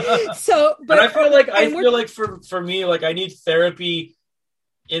 But I feel like for me, like I need therapy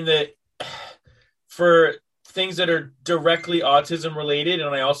for things that are directly autism related,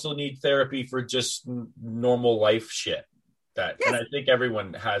 and I also need therapy for just normal life shit. And I think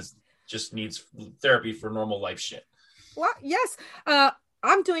everyone just needs therapy for normal life shit. Well, yes.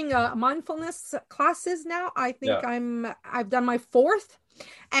 I'm doing mindfulness classes now. I think I've done my 4th,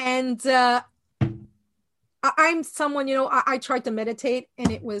 and I'm someone, I tried to meditate,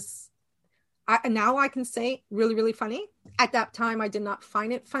 and it was, now I can say really, really funny. At that time, I did not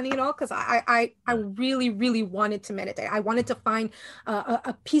find it funny at all, because I really, really wanted to meditate. I wanted to find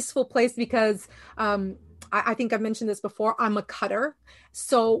a peaceful place, because I think I've mentioned this before. I'm a cutter.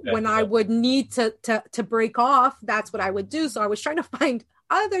 So when I would need to break off, that's what I would do. So I was trying to find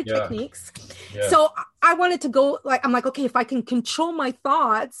other techniques. Yeah. So I wanted to go, I'm like, okay, if I can control my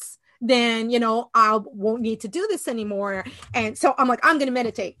thoughts, then, I won't need to do this anymore. And so I'm like, I'm going to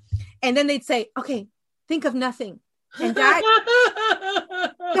meditate. And then they'd say, okay, think of nothing. And that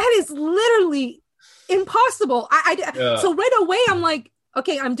is literally impossible. So right away, I'm like,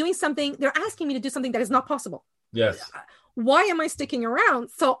 okay, I'm doing something. They're asking me to do something that is not possible. Yes. Why am I sticking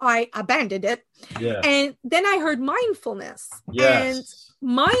around? So I abandoned it. Yeah. And then I heard mindfulness. Yes. And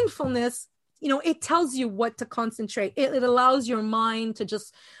mindfulness, it tells you what to concentrate. It allows your mind to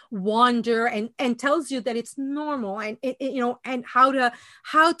just wander and tells you that it's normal, and and how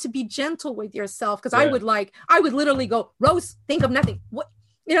to be gentle with yourself. Because I would literally go, Rose, think of nothing. What?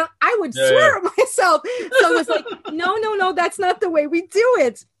 I would swear at myself. So it was like, no, that's not the way we do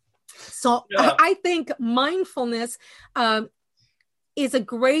it. So I think mindfulness is a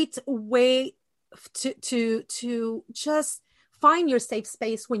great way to just find your safe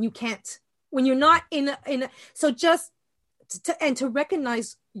space when you're not so just to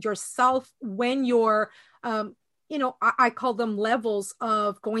recognize yourself when you're, I call them levels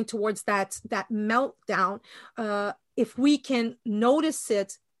of going towards that meltdown. If we can notice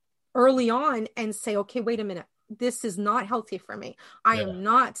it early on and say, okay, wait a minute, this is not healthy for me. I am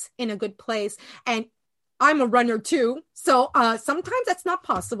not in a good place. And I'm a runner too. So sometimes that's not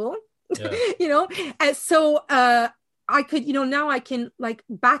possible, And so I could, now I can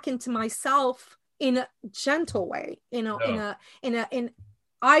back into myself in a gentle way,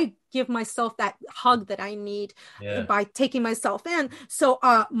 I give myself that hug that I need by taking myself in. So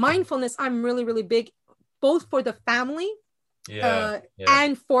mindfulness, I'm really, really big, both for the family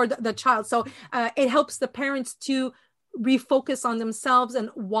and for the child. So it helps the parents to refocus on themselves and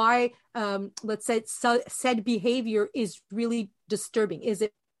why, let's say, said behavior is really disturbing. Is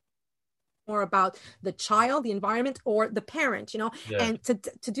it more about the child, the environment, or the parent, and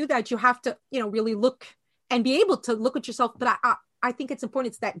to do that, you have to, really look and be able to look at yourself. But I think it's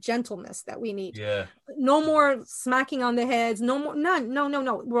important. It's that gentleness that we need. Yeah. No more smacking on the heads. No more. None.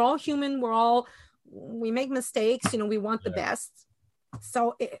 No. We're all human. We make mistakes. We want the best.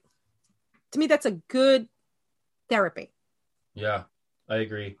 So to me, that's a good therapy. Yeah, I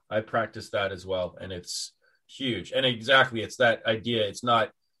agree. I practice that as well. And it's huge. And exactly, it's that idea. It's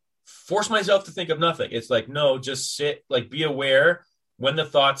not force myself to think of nothing. It's like, no, just sit, like be aware when the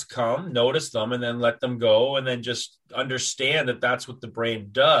thoughts come, notice them, and then let them go. And then just understand that that's what the brain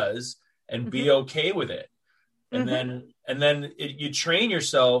does, and be okay with it. And then you train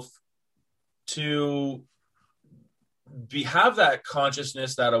yourself to have that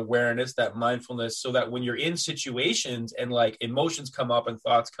consciousness, that awareness, that mindfulness, so that when you're in situations and like emotions come up and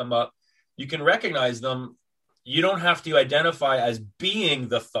thoughts come up, you can recognize them. You don't have to identify as being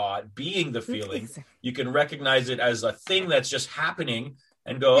the thought, being the feeling. You can recognize it as a thing that's just happening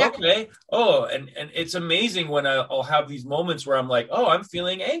and go, okay. Oh, and it's amazing when I'll have these moments where I'm like, oh, I'm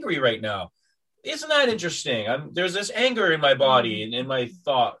feeling angry right now. Isn't that interesting? There's this anger in my body and in my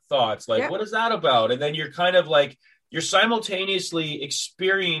thoughts. Like, what is that about? And then you're kind of like, you're simultaneously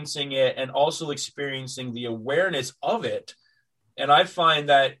experiencing it and also experiencing the awareness of it. And I find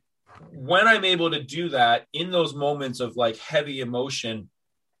that when I'm able to do that in those moments of like heavy emotion,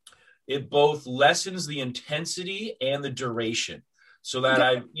 it both lessens the intensity and the duration. So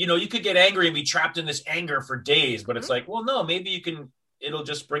that you could get angry and be trapped in this anger for days, but it's like, well, no, maybe it'll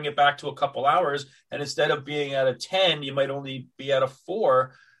just bring it back to a couple hours. And instead of being at a 10, you might only be at a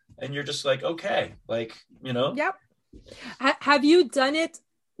 4. And you're just like, okay, like, Yep. Have you done it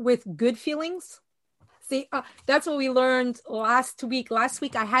with good feelings? See, that's what we learned last week. Last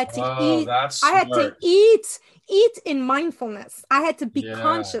week, I had to eat. I had to eat in mindfulness. I had to be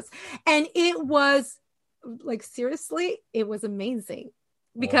conscious. And it was like, seriously, it was amazing.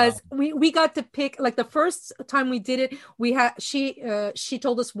 Because we got to pick, like the first time we did it, she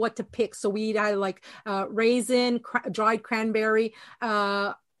told us what to pick. So we had like raisin, dried cranberry,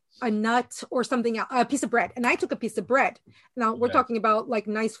 a nut or something else, a piece of bread. And I took a piece of bread. Now we're talking about like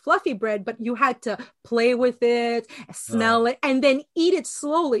nice fluffy bread, but you had to play with it, smell it, and then eat it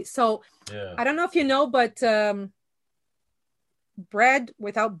slowly. So I don't know if you know, but bread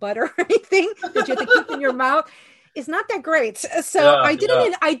without butter or anything that you have to keep in your mouth is not that great. So I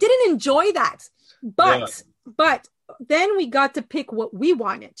didn't enjoy that. But then we got to pick what we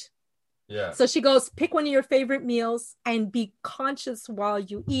wanted. Yeah. So she goes, pick one of your favorite meals and be conscious while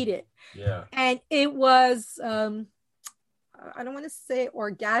you eat it. Yeah. And it was, I don't want to say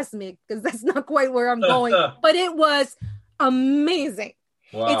orgasmic because that's not quite where I'm going, but it was amazing.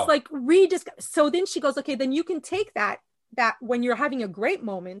 Wow. It's like so then she goes, okay, then you can take that when you're having a great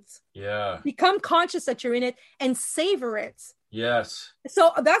moment, become conscious that you're in it and savor it. Yes.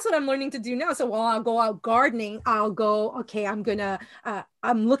 So that's what I'm learning to do now. So while I'll go out gardening, I'll go, okay, I'm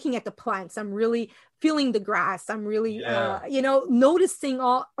looking at the plants. I'm really feeling the grass. I'm really, noticing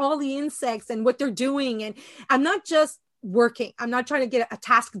all the insects and what they're doing. And I'm not just working. I'm not trying to get a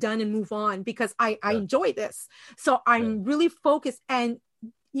task done and move on because I enjoy this. So I'm really focused. And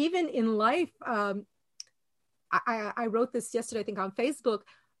even in life, I wrote this yesterday, I think on Facebook.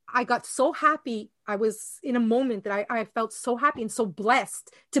 I got so happy. I was in a moment that I felt so happy and so blessed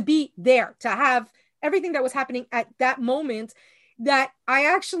to be there, to have everything that was happening at that moment, that I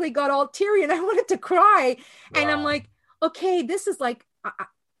actually got all teary and I wanted to cry. Wow. And I'm like, okay, this is like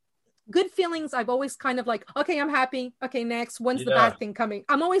good feelings. I've always kind of like, okay, I'm happy. Okay, next. When's the bad thing coming?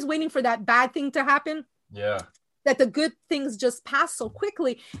 I'm always waiting for that bad thing to happen. Yeah. That the good things just pass so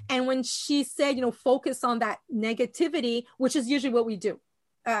quickly. And when she said, focus on that negativity, which is usually what we do.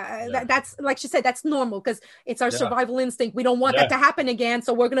 That's like she said, that's normal because it's our survival instinct. We don't want that to happen again.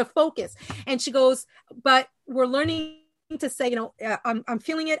 So we're going to focus. And she goes, but we're learning to say, I'm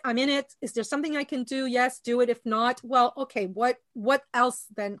feeling it. I'm in it. Is there something I can do? Yes, do it. If not, well, okay, what else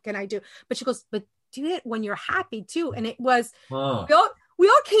then can I do? But she goes, but do it when you're happy too. And it was, we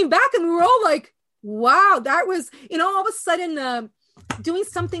all came back and we were all like, wow, that was, all of a sudden doing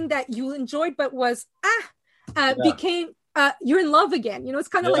something that you enjoyed, but was, became, you're in love again. It's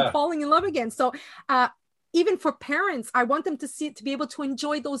kind of like falling in love again. So even for parents, I want them to be able to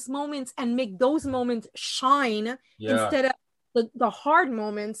enjoy those moments and make those moments shine instead of the hard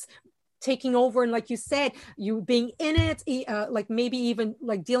moments taking over. And like you said, you being in it, like maybe even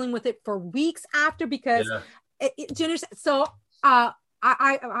like dealing with it for weeks after, because do you understand? So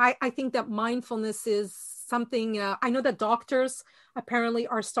I think that mindfulness is something, I know that doctors apparently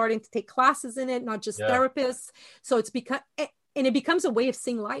are starting to take classes in it, not just therapists. So it becomes a way of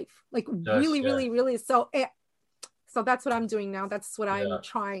seeing life, like really. So that's what I'm doing now. That's what I'm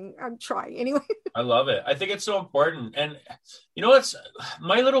trying anyway. I love it. I think it's so important. And it's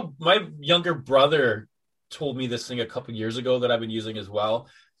my younger brother told me this thing a couple years ago that I've been using as well,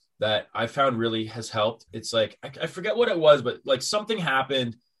 that I found really has helped. It's like, I forget what it was, but like something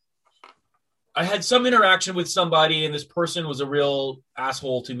happened. I had some interaction with somebody and this person was a real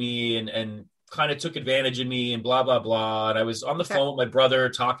asshole to me and kind of took advantage of me and blah, blah, blah. And I was on the phone with my brother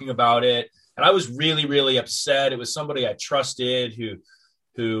talking about it. And I was really, really upset. It was somebody I trusted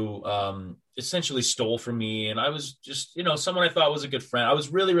who essentially stole from me. And I was just, someone I thought was a good friend. I was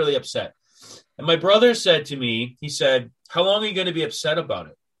really, really upset. And my brother said to me, he said, how long are you going to be upset about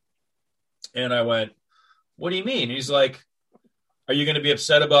it? And I went, what do you mean? He's like, are you going to be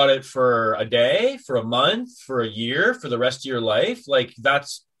upset about it for a day, for a month, for a year, for the rest of your life? Like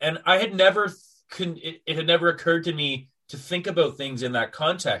and I had it had never occurred to me to think about things in that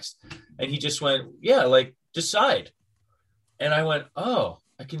context. And he just went, yeah, like decide. And I went, oh,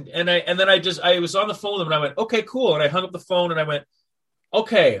 I can. And then I was on the phone with him and I went, okay, cool. And I hung up the phone and I went,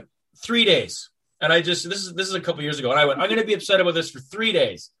 okay, 3 days. And this is a couple years ago. And I went, I'm going to be upset about this for 3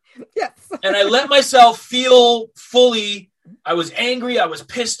 days. Yes. And I let myself feel fully. I was angry. I was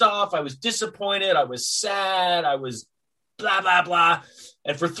pissed off. I was disappointed. I was sad. I was blah, blah, blah.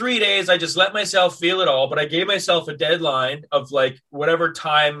 And for 3 days, I just let myself feel it all. But I gave myself a deadline of like whatever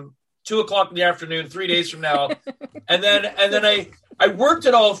time, 2:00 in the afternoon, 3 days from now. and then I worked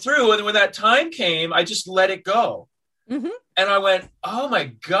it all through. And when that time came, I just let it go. Mm-hmm. And I went, oh my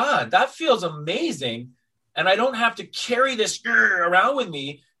God, that feels amazing. And I don't have to carry this around with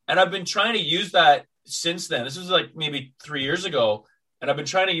me. And I've been trying to use that since then. This was like maybe 3 years ago. And I've been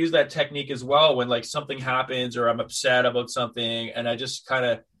trying to use that technique as well when like something happens or I'm upset about something. And I just kind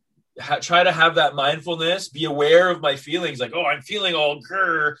of try to have that mindfulness, be aware of my feelings. Like, oh, I'm feeling all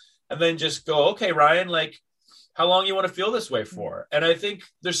grr. And then just go, okay, Ryan, like how long you want to feel this way for? And I think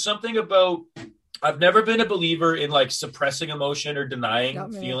there's something about, I've never been a believer in like suppressing emotion or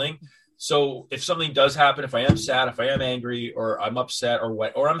denying feeling. So if something does happen, if I am sad, if I am angry, or I'm upset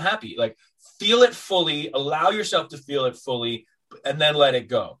or I'm happy, like feel it fully, allow yourself to feel it fully, and then let it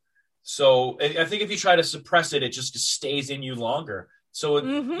go. So I think if you try to suppress it, it just stays in you longer. So,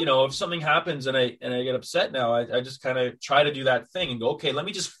 if something happens and I get upset now, I just kind of try to do that thing and go, okay, let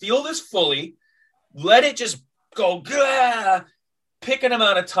me just feel this fully. Let it just go, pick an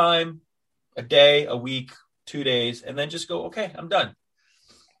amount of time, a day, a week, 2 days, and then just go, okay, I'm done.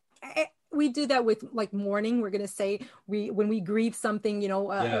 We do that with like mourning. We're going to say when we grieve something,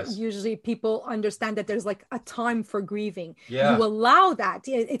 yes. Usually people understand that there's like a time for grieving. Yeah. You allow that.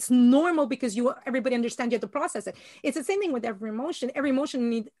 It's normal because everybody understands you have to process it. It's the same thing with every emotion. Every emotion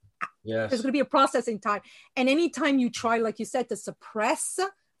needs, yes. There's going to be a processing time. And anytime you try, like you said, to suppress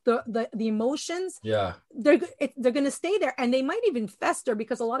the emotions, yeah, they're going to stay there, and they might even fester,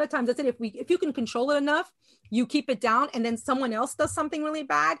 because a lot of times that's it. If you can control it enough, you keep it down, and then someone else does something really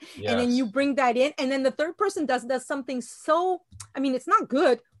bad, yes. And then you bring that in, and then the third person does something so, it's not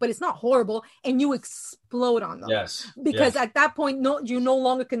good, but it's not horrible, and you explode on them. Yes, because at that point, you no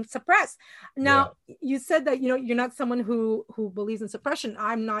longer can suppress. Now, you said that you're not someone who believes in suppression.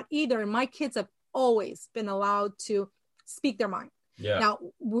 I'm not either, and my kids have always been allowed to speak their mind. Yeah. Now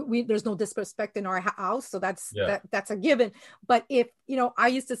there's no disrespect in our house, so that's a given. But if I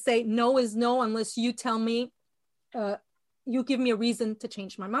used to say no is no unless you tell me, you give me a reason to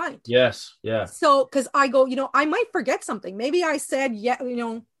change my mind. Yes, yeah. So because I go, I might forget something. Maybe I said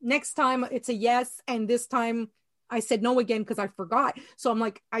next time it's a yes, and this time I said no again because I forgot. So I'm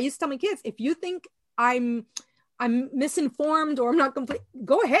like, I used to tell my kids, if you think I'm misinformed or I'm not complete,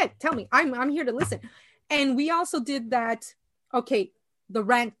 go ahead, tell me. I'm here to listen. And we also did that. Okay, the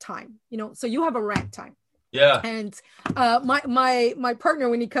rant time, so you have a rant time. Yeah. And my partner,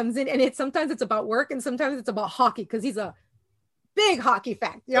 when he comes in, and sometimes it's about work and sometimes it's about hockey, because he's a big hockey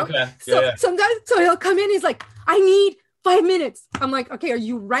fan, Okay. So sometimes he'll come in, he's like, I need 5 minutes. I'm like, okay, are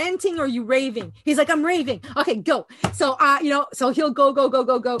you ranting or are you raving? He's like, I'm raving. Okay, go. So, so he'll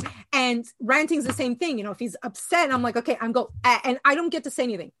go. And ranting's the same thing. If he's upset, I'm like, okay, I'm go. And I don't get to say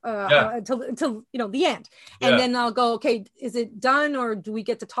anything until the end. And then I'll go, okay, is it done? Or do we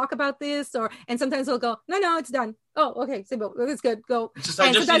get to talk about this? And sometimes he'll go, no, it's done. Oh, okay. So it's good. Go.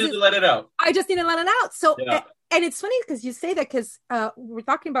 I just needed to let it out. So, and it's funny because you say that, because we're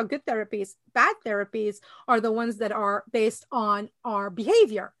talking about good therapies. Bad therapies are the ones that are based on our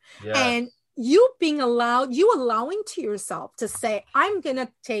behavior. Yes. And you allowing to yourself to say, I'm going to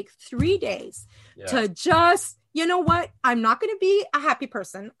take 3 days to just, I'm not going to be a happy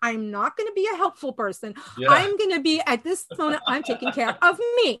person. I'm not going to be a helpful person. Yeah. I'm going to be at this moment, I'm taking care of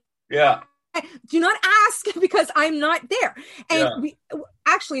me. Yeah. Do not ask because I'm not there. And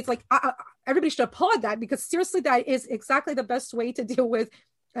actually, it's like, everybody should applaud that, because seriously, that is exactly the best way to deal with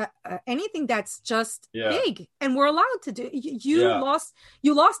anything that's just big. And we're allowed to do. You lost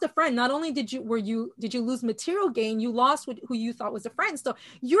a friend. Not only did you lose material gain, you lost who you thought was a friend. So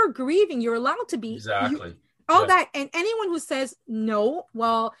you're grieving. You're allowed to be exactly that. And anyone who says no,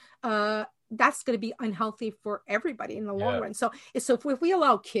 well, that's going to be unhealthy for everybody in the long run. So if we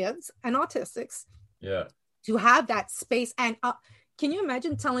allow kids and autistics to have that space, and can you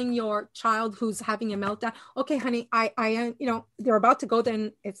imagine telling your child who's having a meltdown, okay, honey, I they're about to go,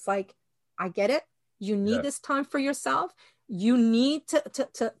 then it's like, I get it. You need this time for yourself. You need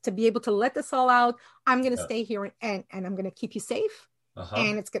to be able to let this all out. I'm going to stay here and I'm going to keep you safe.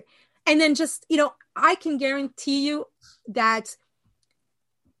 And it's good. And then just, I can guarantee you that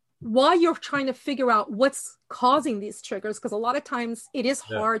while you're trying to figure out what's causing these triggers, because a lot of times it is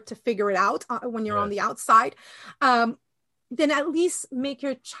hard to figure it out when you're on the outside, then at least make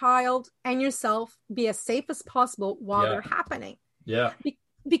your child and yourself be as safe as possible while they're happening. Yeah.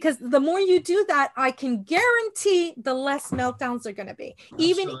 Because the more you do that, I can guarantee the less meltdowns are going to be.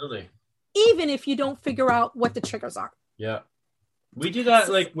 Absolutely. Even if you don't figure out what the triggers are. Yeah. We do that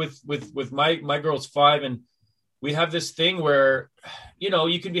like with my girl's 5, and we have this thing where,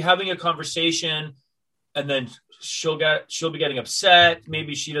 you can be having a conversation and then she'll be getting upset.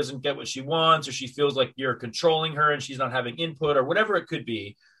 Maybe she doesn't get what she wants, or she feels like you're controlling her and she's not having input, or whatever it could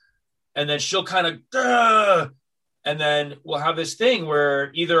be. And then she'll kind of, and then we'll have this thing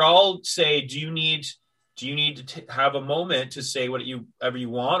where either I'll say, do you need to have a moment to say whatever you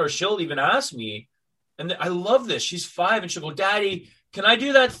want? Or she'll even ask me. And I love this. She's 5 and she'll go, Daddy, can I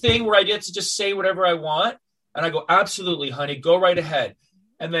do that thing where I get to just say whatever I want? And I go, absolutely, honey, go right ahead.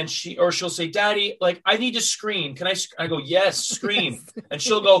 And then she'll say, Daddy, like, I need to scream. Can I go, yes, scream. And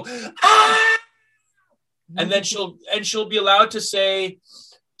she'll go, ah! And then she'll be allowed to say,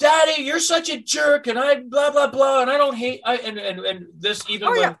 Daddy, you're such a jerk. And I blah, blah, blah. And I don't hate, and this, even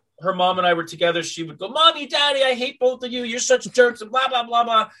when her mom and I were together, she would go, Mommy, Daddy, I hate both of you. You're such jerks, and blah, blah, blah,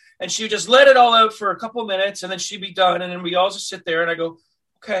 blah. And she would just let it all out for a couple minutes, and then she'd be done. And then we all just sit there, and I go,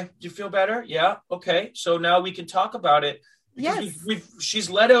 okay, do you feel better? Yeah. Okay. So now we can talk about it. Yes. She's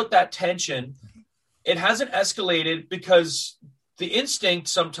let out that tension. It hasn't escalated, because the instinct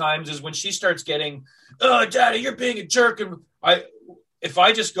sometimes is when she starts getting, oh, Daddy, you're being a jerk. And if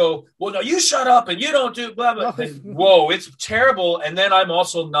I just go, well, no, you shut up and you don't do blah, blah, then, whoa, it's terrible. And then I'm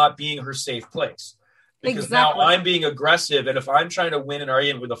also not being her safe place, because now I'm being aggressive. And if I'm trying to win an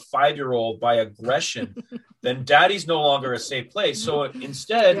argument with a 5-year-old by aggression, then Daddy's no longer a safe place. So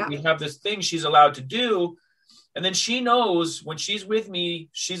instead, we have this thing she's allowed to do. And then she knows when she's with me,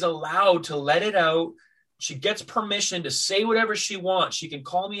 she's allowed to let it out. She gets permission to say whatever she wants. She can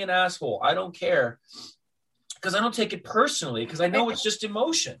call me an asshole. I don't care, because I don't take it personally, because I know it's just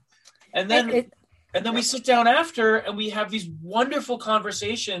emotion. And then we sit down after and we have these wonderful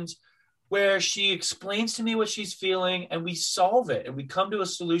conversations where she explains to me what she's feeling, and we solve it, and we come to a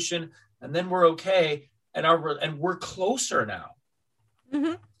solution, and then we're okay. And we're closer now.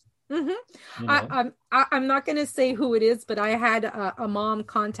 Mm-hmm. Mm-hmm. I'm not going to say who it is, but I had a mom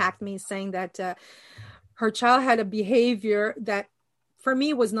contact me saying that her child had a behavior that for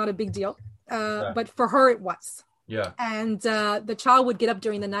me was not a big deal, but for her it was. Yeah. And the child would get up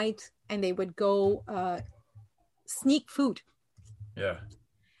during the night and they would go sneak food. Yeah.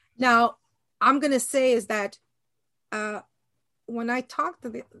 Now, I'm going to say is that when I talked to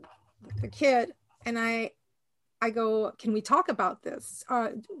the kid and I go, can we talk about this?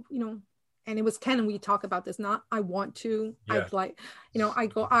 And it was, can we talk about this? Not, I want to, I'd like, I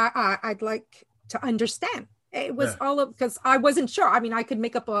go, I'd like to understand. It was all of, because I wasn't sure. I mean, I could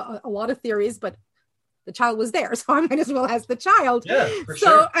make up a lot of theories, but the child was there. So I might as well ask the child. Yeah, for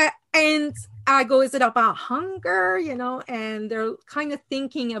sure. And I go, is it about hunger? And they're kind of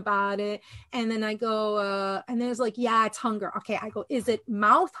thinking about it. And then I go, and there's like, yeah, it's hunger. Okay. I go, is it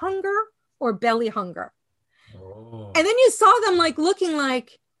mouth hunger or belly hunger? Oh. And then you saw them like looking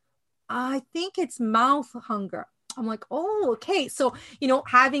like, I think it's mouth hunger. I'm like, oh, okay. So,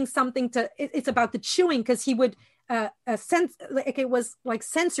 having something it's about the chewing, because he would sense, like it was like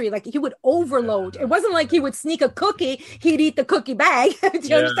sensory, like he would overload. It wasn't like he would sneak a cookie, he'd eat the cookie bag. Do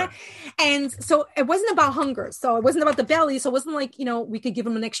you understand? And so it wasn't about hunger. So it wasn't about the belly. So it wasn't like, we could give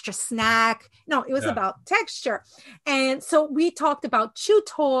him an extra snack. No, it was about texture. And so we talked about chew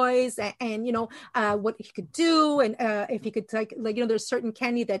toys and what he could do. And if he could there's certain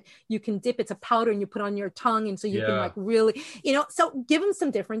candy that you can dip, it's a powder and you put on your tongue. And so you can like really, so give him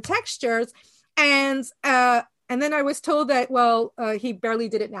some different textures. And then I was told that, he barely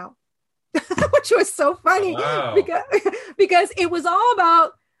did it now, which was so funny. Wow. because it was all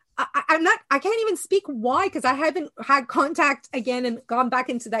about, I can't even speak why, because I haven't had contact again and gone back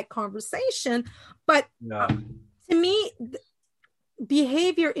into that conversation. But to me,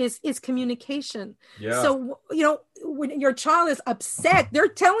 behavior is communication. Yeah. So, when your child is upset, they're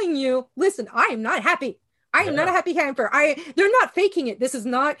telling you, listen, I am not happy. I am not a happy camper. They're not faking it. This is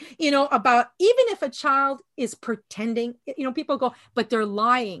not, about, even if a child is pretending, people go, but they're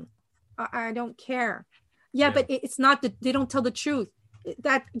lying. I don't care. Yeah. But it's not that they don't tell the truth.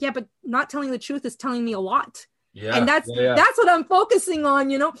 But not telling the truth is telling me a lot. Yeah. And that's what I'm focusing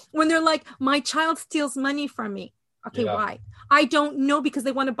on, when they're like, my child steals money from me. Okay. Yeah. Why? I don't know, because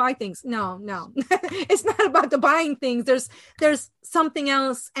they want to buy things. No, it's not about the buying things. There's something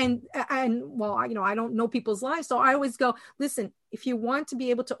else. And well, I don't know people's lives. So I always go, listen, if you want to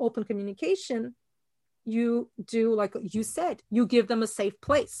be able to open communication, you do, like you said, you give them a safe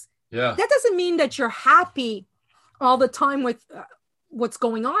place. Yeah. That doesn't mean that you're happy all the time with what's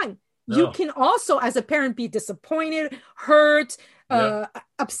going on. No. You can also, as a parent, be disappointed, hurt,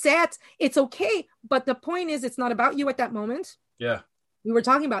 upset. It's okay. But the point is, it's not about you at that moment. Yeah. We were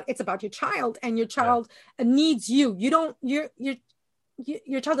talking about, it's about your child, and your child needs you. Your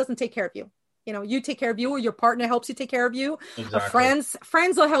child doesn't take care of you. You take care of you, or your partner helps you take care of you. Exactly.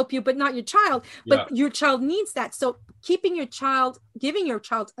 Friends will help you, but not your child. But your child needs that. So giving your child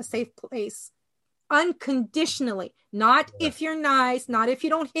a safe place unconditionally, not if you're nice, not if you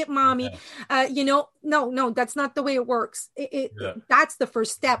don't hit mommy, no, that's not the way it works. That's the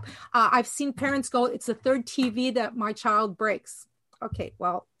first step. I've seen parents go, it's the third TV that my child breaks. Okay,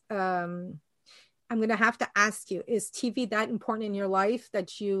 well, I'm going to have to ask you, is TV that important in your life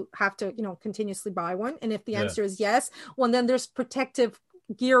that you have to, continuously buy one? And if the answer is yes, well, then there's protective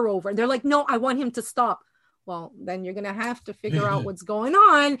gear over. They're like, no, I want him to stop. Well, then you're going to have to figure out what's going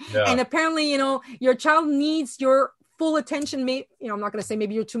on. Yeah. And apparently, your child needs your full attention. I'm not going to say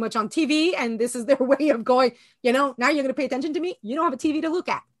maybe you're too much on TV and this is their way of going, now you're going to pay attention to me. You don't have a TV to look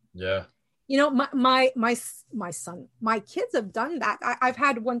at. Yeah. My son, my kids have done that. I've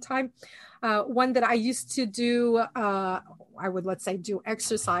had one time, one that I used to do, I would, let's say, do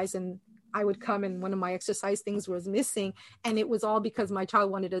exercise, and I would come and one of my exercise things was missing. And it was all because my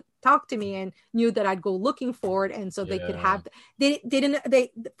child wanted to talk to me and knew that I'd go looking for it. And so they could have,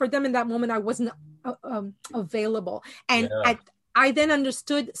 for them in that moment, I wasn't available. And I then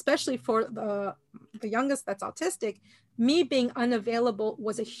understood, especially for the youngest that's autistic, me being unavailable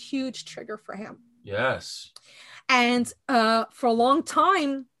was a huge trigger for him. Yes. And for a long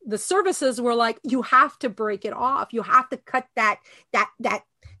time, the services were like, you have to break it off. You have to cut that,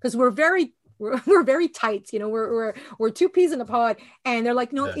 because we're very tight, we're two peas in a pod, and they're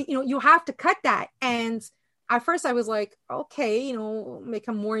like, no, you have to cut that. And at first I was like, okay, make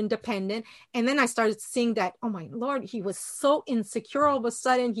him more independent. And then I started seeing that, oh my Lord, he was so insecure all of a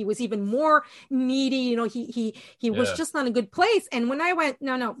sudden. He was even more needy. He was just not in a good place. And when I went,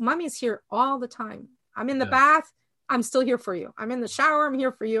 no, mommy's here all the time. I'm in the bath. I'm still here for you. I'm in the shower. I'm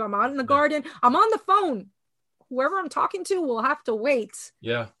here for you. I'm out in the garden. I'm on the phone. Whoever I'm talking to will have to wait.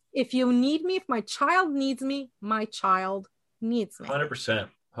 Yeah. If you need me, if my child needs me, my child needs me. 100%.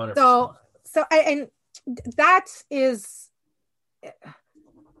 100%. So and that is,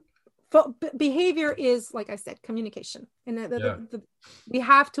 behavior is, like I said, communication. And we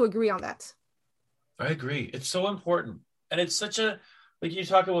have to agree on that. I agree. It's so important. And it's such a, like you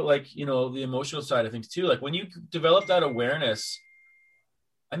talk about, like, the emotional side of things too. Like when you develop that awareness,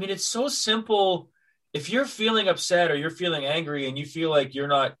 I mean, it's so simple. If you're feeling upset or you're feeling angry and you feel like you're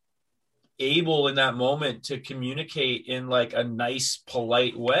not able in that moment to communicate in like a nice,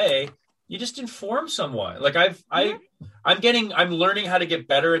 polite way, you just inform someone. Like I'm learning how to get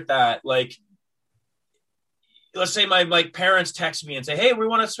better at that. Like, let's say my parents text me and say, hey, we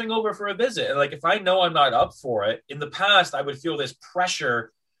want to swing over for a visit. And like, if I know I'm not up for it, in the past, I would feel this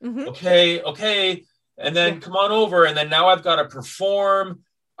pressure. Mm-hmm. Okay. And then come on over. And then now I've got to perform.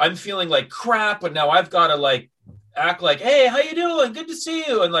 I'm feeling like crap, but now I've got to like act like, hey, how you doing? Good to see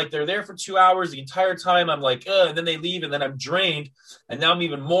you. And like, they're there for 2 hours. The entire time I'm like, and then they leave and then I'm drained. And now I'm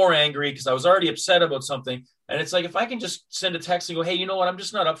even more angry because I was already upset about something. And it's like, if I can just send a text and go, hey, you know what? I'm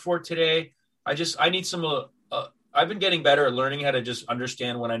just not up for it today. I need some, I've been getting better at learning how to just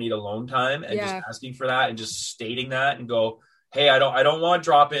understand when I need alone time and just asking for that and just stating that and go, hey, I don't want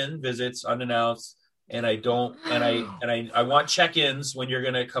drop-in visits unannounced. And I want check-ins when you're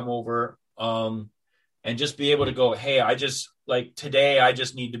going to come over. And just be able to go, hey, I just like today, I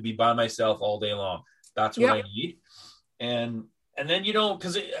just need to be by myself all day long. That's what I need. And then,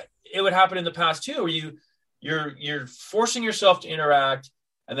 cause it would happen in the past too, where you're forcing yourself to interact.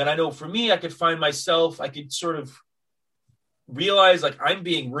 And then I know for me, I could find myself, I could sort of realize like I'm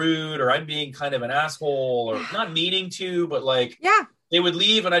being rude or I'm being kind of an asshole or not meaning to, but like, they would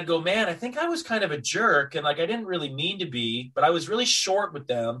leave and I'd go, man, I think I was kind of a jerk. And like, I didn't really mean to be, but I was really short with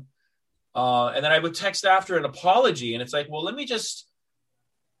them. And then I would text after an apology and it's like, well, let me just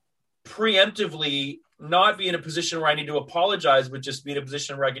preemptively not be in a position where I need to apologize, but just be in a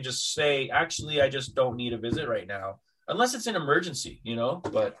position where I can just say, actually, I just don't need a visit right now, unless it's an emergency,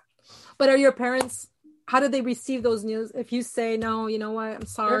 but are your parents, how do they receive those news? If you say, no, you know what, I'm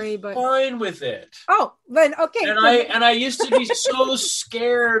sorry, they're but fine with it. Oh, then okay. And I used to be so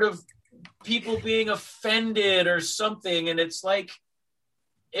scared of people being offended or something. And it's like,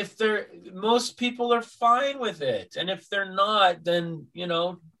 most people are fine with it. And if they're not, then,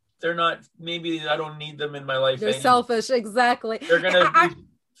 they're not, maybe I don't need them in my life. They're anymore. selfish. Exactly. They're going to be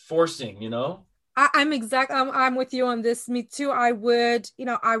forcing, I'm with you on this. Me too. I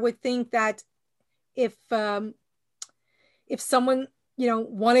would think that if someone,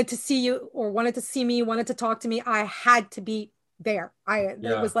 wanted to see you or wanted to see me, wanted to talk to me, I had to be there.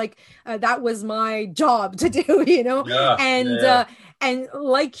 It was like, that was my job to do, and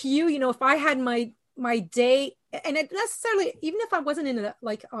like you, if I had my day, and it necessarily, even if I wasn't in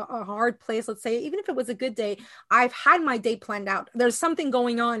a hard place, let's say, even if it was a good day, I've had my day planned out. There's something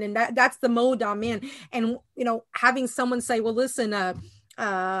going on, and that's the mode I'm in. And, having someone say, well, listen,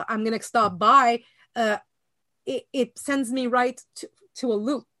 I'm going to stop by, it sends me right to a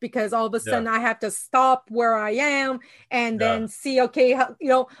loop, because all of a sudden I have to stop where I am and then see, okay,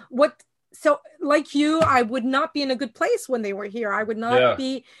 what. So like you, I would not be in a good place when they were here. I would not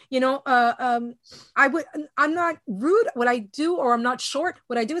be, I'm not rude. What I do, or I'm not short.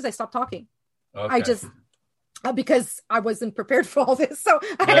 What I do is I stop talking. Okay. I just, because I wasn't prepared for all this. So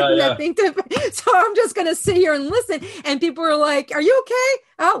I had nothing so I'm just going to sit here and listen. And people are like, are you okay?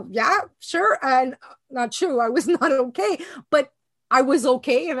 Oh yeah, sure. And not true. I was not okay, but I was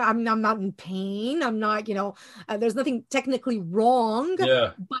okay. I'm not in pain. I'm not, there's nothing technically wrong,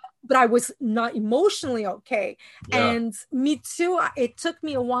 but I was not emotionally okay. Yeah. And me too. It took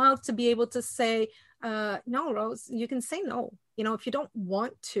me a while to be able to say, no, Rose, you can say no. If you don't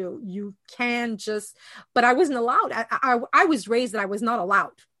want to, you can just, but I wasn't allowed. I was raised that I was not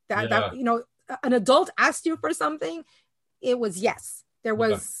allowed. That an adult asked you for something, it was yes. There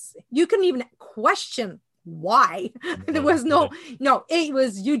was, you couldn't even question why. There was no, it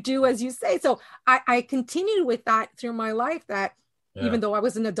was, you do as you say. So I continued with that through my life, that even though I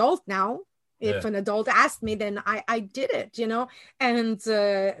was an adult now, if an adult asked me, then I did it, and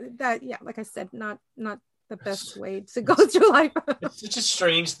that, like I said, not the best way to go through life. It's such a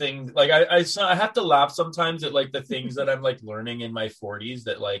strange thing. Like I have to laugh sometimes at like the things that I'm like learning in my 40s,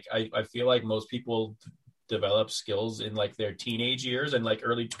 that like I feel like most people develop skills in like their teenage years and like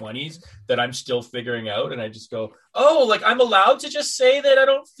early 20s that I'm still figuring out. And I just go, oh, like I'm allowed to just say that I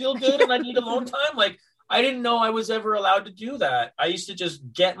don't feel good and I need alone time. Like I didn't know I was ever allowed to do that. I used to just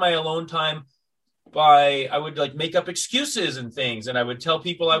get my alone time I would like make up excuses and things. And I would tell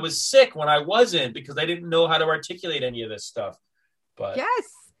people I was sick when I wasn't, because I didn't know how to articulate any of this stuff. But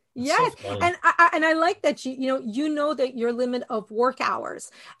Yes. So and I like that you know that your limit of work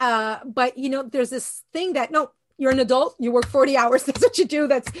hours, but there's this thing that, no, you're an adult, you work 40 hours. That's what you do.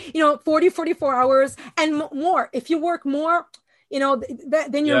 That's 44 hours and more. If you work more,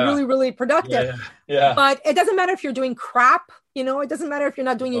 then you're really, really productive. Yeah. But it doesn't matter if you're doing crap. It doesn't matter if you're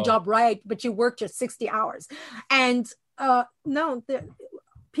not doing your job right, but you worked your 60 hours. And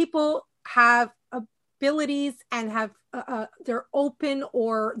people have abilities and have they're open,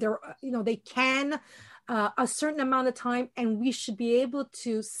 or they're they can a certain amount of time, and we should be able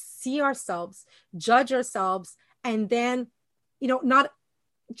to see ourselves, judge ourselves, and then not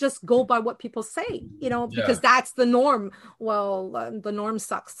just go by what people say, because that's the norm. Well, the norm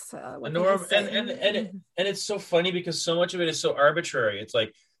sucks. The norm, and it's so funny because so much of it is so arbitrary. It's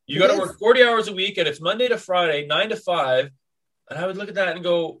like you got to work 40 hours a week, and it's Monday to Friday, 9 to 5. And I would look at that and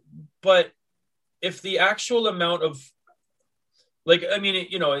go, but if the actual amount of, like, I mean,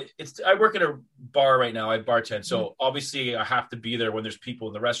 I work at a bar right now. I bartend, so obviously I have to be there when there's people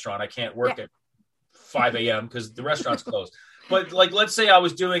in the restaurant. I can't work at 5 a.m. because the restaurant's closed. But like, let's say I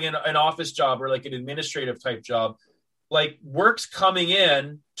was doing an office job or like an administrative type job, like work's coming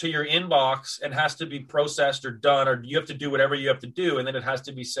in to your inbox and has to be processed or done, or you have to do whatever you have to do, and then it has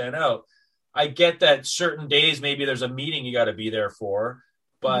to be sent out. I get that certain days, maybe there's a meeting you got to be there for,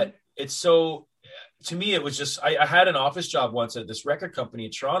 but it's so, to me, it was just, I had an office job once at this record company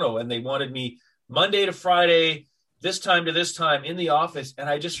in Toronto, and they wanted me Monday to Friday, this time to this time in the office. And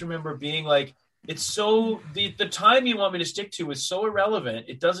I just remember being like, it's so, the time you want me to stick to is so irrelevant.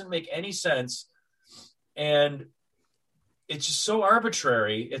 It doesn't make any sense. And it's just so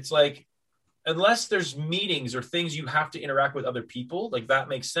arbitrary. It's like, unless there's meetings or things you have to interact with other people, like that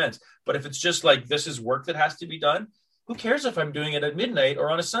makes sense. But if it's just like, this is work that has to be done, who cares if I'm doing it at midnight or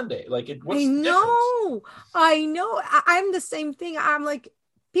on a Sunday? Like, what's the difference? I know. I'm the same thing. I'm like,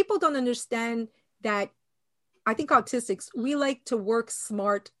 people don't understand that I think autistics, we like to work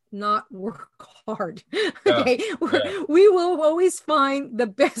smart, not work hard. Okay. We will always find the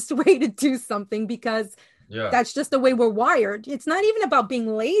best way to do something because that's just the way we're wired. It's not even about being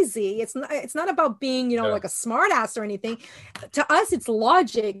lazy. It's not about being, like a smart ass or anything. To us, it's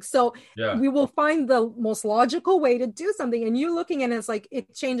logic. So we will find the most logical way to do something. And you looking at it, it's like,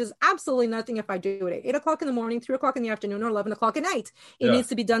 it changes absolutely nothing if I do it at 8 o'clock in the morning, 3 o'clock in the afternoon, or 11 o'clock at night. It needs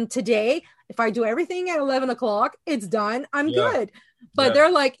to be done today. If I do everything at 11 o'clock, it's done. I'm good. But they're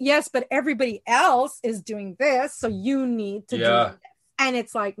like, yes, but everybody else is doing this. So you need to do this. And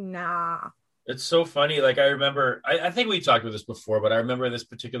it's like, nah. It's so funny. Like, I remember, I think we talked about this before, but I remember this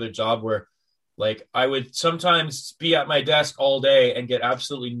particular job where, like, I would sometimes be at my desk all day and get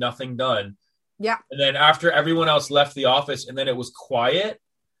absolutely nothing done. Yeah. And then after everyone else left the office and then it was quiet,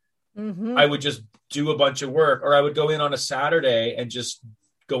 I would just do a bunch of work, or I would go in on a Saturday and just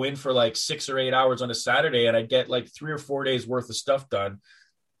go in for like 6 or 8 hours on a Saturday, and I'd get like 3 or 4 days worth of stuff done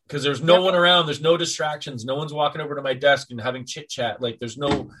because there's no one around. There's no distractions. No one's walking over to my desk and having chit chat. Like, there's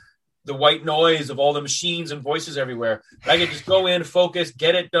no the white noise of all the machines and voices everywhere. I could just go in, focus,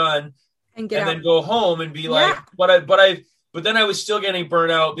 get it done, and then go home and be like, but then I was still getting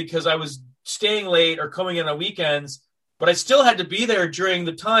burnt out because I was staying late or coming in on weekends, but I still had to be there during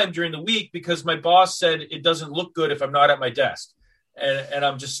the week because my boss said it doesn't look good if I'm not at my desk. And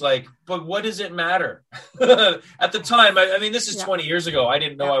I'm just like, but what does it matter? At the time, I mean, this is 20 years ago. I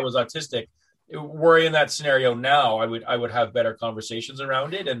didn't know I was autistic. Worry in that scenario now, I would have better conversations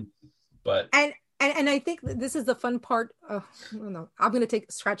around it. And I think this is the fun part. No, I'm going to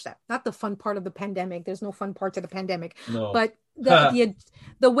scratch that. Not the fun part of the pandemic. There's no fun part to the pandemic. No. But the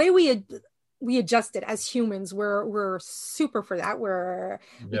way we adjusted as humans, we're super for that.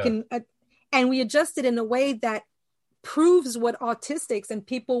 We can and we adjusted in a way that proves what autistics and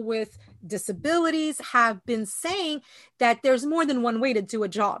people with disabilities have been saying, that there's more than one way to do a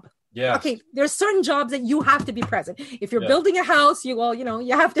job. Yeah. Okay. There's certain jobs that you have to be present. If you're building a house, you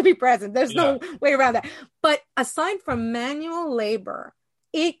have to be present. There's no way around that. But aside from manual labor,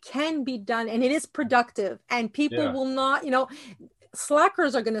 it can be done and it is productive, and people will not,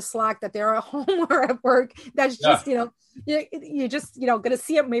 slackers are going to slack that they're at home or at work. That's just, you're just, going to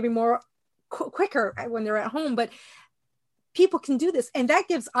see it maybe more quicker when they're at home, but people can do this. And that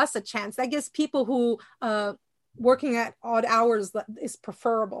gives us a chance. That gives people who, working at odd hours is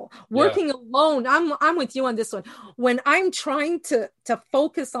preferable. Working alone, I'm with you on this one. When I'm trying to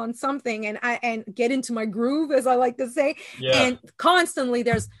focus on something and get into my groove, as I like to say, and constantly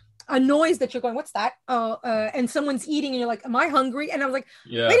there's a noise that you're going, what's that? And someone's eating and you're like, am I hungry? And I'm like,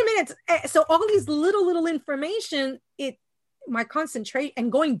 wait a minute. So all these little information, my concentrate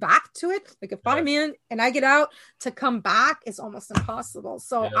and going back to it, like if I'm in and I get out, to come back is almost impossible.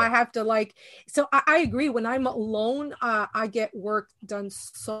 So I have to I agree. When I'm alone, I get work done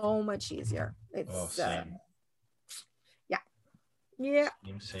so much easier. It's same.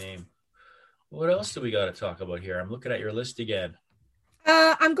 Same. What else do we got to talk about here? I'm looking at your list again.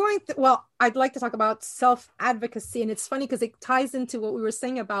 I'd like to talk about self-advocacy, and it's funny because it ties into what we were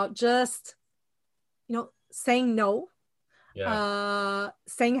saying about just, saying no.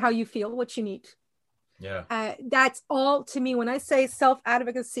 Saying how you feel, what you need. That's all to me. When I say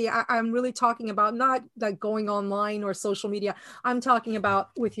self-advocacy, I'm really talking about not like going online or social media. I'm talking about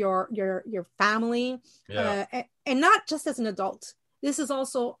with your family, and not just as an adult. This is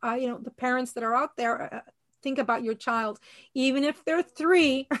also, the parents that are out there. Think about your child. Even if they're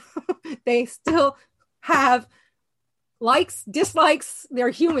 3, they still have likes, dislikes.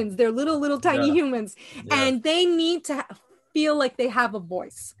 They're humans. They're little tiny humans, and they need to feel like they have a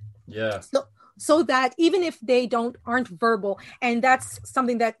voice. So that even if they aren't verbal, and that's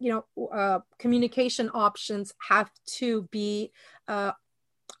something that communication options have to be,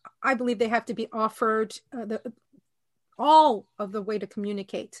 I believe they have to be offered. All of the way to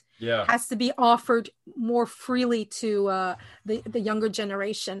communicate has to be offered more freely to the younger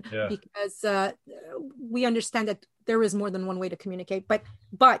generation, because we understand that there is more than one way to communicate.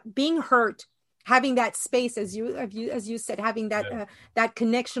 But being heard, having that space, as you said, having that that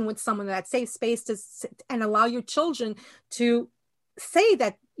connection with someone, that safe space to sit and allow your children to say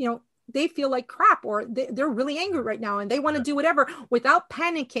that they feel like crap, or they're really angry right now and they want to do whatever without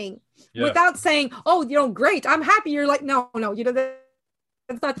panicking, without saying, oh, great, I'm happy. You're like, no,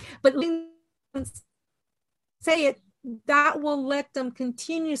 that's not. But say it, that will let them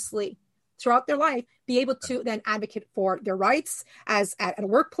continuously throughout their life be able to then advocate for their rights as at a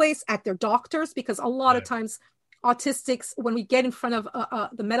workplace, at their doctors, because a lot of times autistics, when we get in front of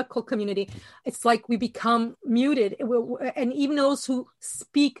the medical community, it's like we become muted. And even those who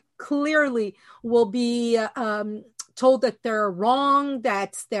speak clearly will be told that they're wrong,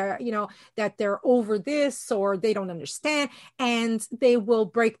 that they're over this, or they don't understand, and they will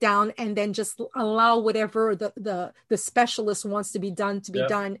break down and then just allow whatever the specialist wants to be done,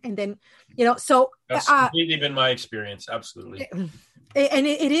 and then so that's completely been my experience. Absolutely. And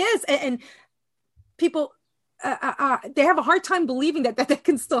it is, and people they have a hard time believing that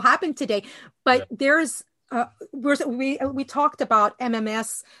can still happen today, but there's we talked about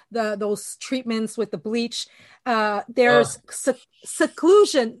MMS, those treatments with the bleach. There's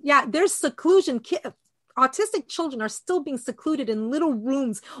seclusion. Yeah, there's seclusion. Autistic children are still being secluded in little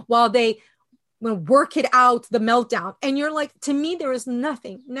rooms while they work it out, the meltdown. And you're like, to me, there is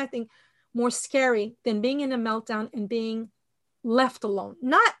nothing more scary than being in a meltdown and being left alone.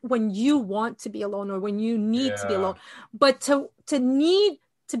 Not when you want to be alone or when you need to be alone, but to need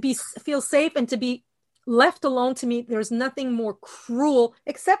to feel safe and to be left alone. To me, there's nothing more cruel,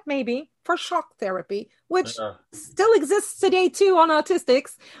 except maybe for shock therapy, which still exists today too on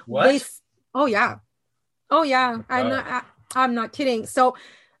autistics. What? Oh yeah. I'm not kidding. So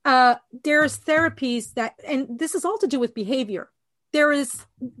there's therapies that, and this is all to do with behavior.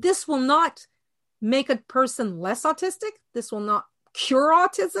 This will not make a person less autistic. This will not cure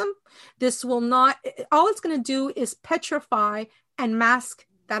autism. This will not, all it's going to do is petrify and mask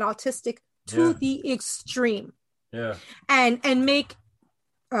that autistic to the extreme. Yeah. And make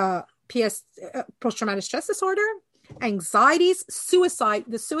post-traumatic stress disorder, anxieties, suicide.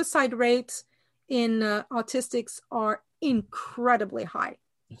 The suicide rates in autistics are incredibly high.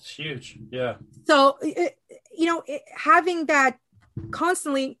 It's huge. Yeah. So, having that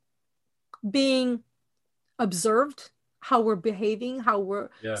constantly being observed, how we're behaving, how we're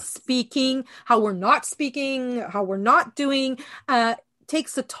speaking, how we're not speaking, how we're not doing,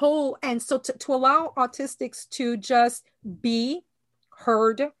 takes a toll. And so to allow autistics to just be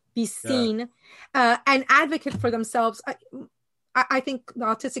heard, be seen, and advocate for themselves, I think the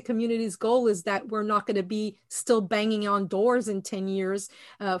autistic community's goal is that we're not going to be still banging on doors in 10 years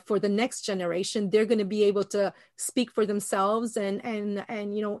for the next generation. They're going to be able to speak for themselves, and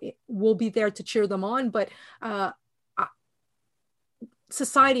we'll be there to cheer them on. But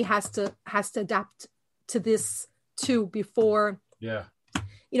society has to adapt to this too before. Yeah.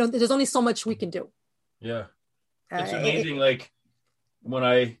 There's only so much we can do. Yeah. It's amazing. Like when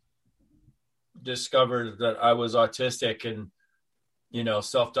I discovered that I was autistic and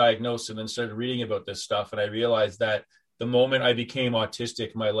self-diagnosed and then started reading about this stuff. And I realized that the moment I became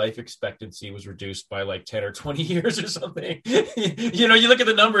autistic, my life expectancy was reduced by like 10 or 20 years or something. You look at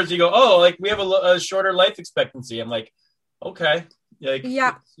the numbers, you go, oh, like we have a shorter life expectancy. I'm like, okay. Like,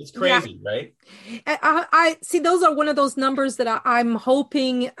 it's crazy, right? I see those are one of those numbers that I'm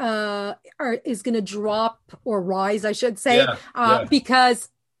hoping is going to drop or rise, I should say, because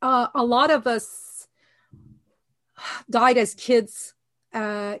a lot of us died as kids,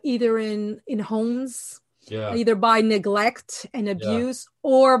 either in homes, either by neglect and abuse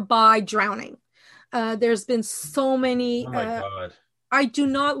or by drowning. There's been so many. Oh my God. I do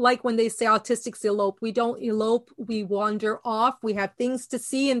not like when they say autistics elope. We don't elope. We wander off. We have things to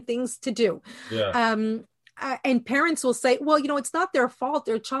see and things to do. Yeah. And parents will say, well, it's not their fault.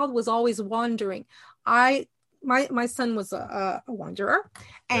 Their child was always wandering. My son was a wanderer,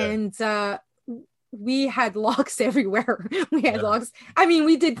 and we had locks everywhere. We had locks. I mean,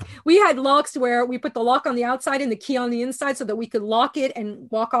 we had locks where we put the lock on the outside and the key on the inside so that we could lock it and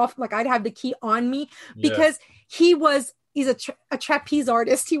walk off. Like I'd have the key on me because he's a trapeze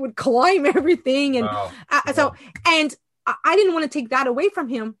artist. He would climb everything. And and I didn't want to take that away from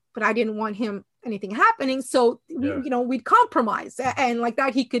him, but I didn't want anything happening. So, we'd compromise, and like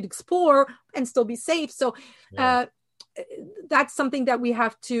that he could explore and still be safe. So that's something that we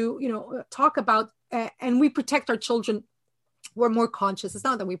have to, talk about, and we protect our children. We're more conscious. It's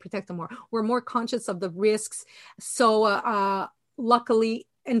not that we protect them more. We're more conscious of the risks. So luckily,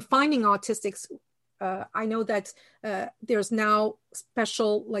 in finding autistics, I know that there's now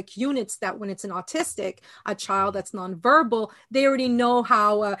special units that when it's an autistic, a child that's nonverbal, they already know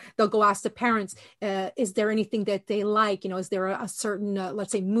how they'll go ask the parents, is there anything that they like? Is there a certain,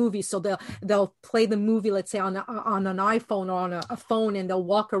 let's say, movie? So they'll play the movie, let's say on an iPhone or on a phone, and they'll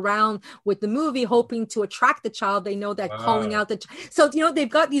walk around with the movie hoping to attract the child. They know that calling out so they've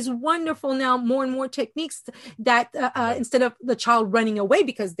got these wonderful now more and more techniques that instead of the child running away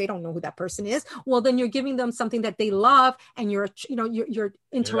because they don't know who that person is, well, then you're giving them something that they love, and you're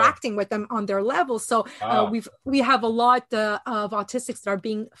interacting with them on their level. So we have a lot of autistics that are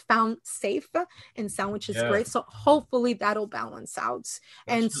being found safe and sound, which is great. So hopefully that'll balance out. That's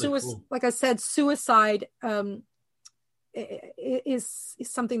and really cool. Like I said, suicide is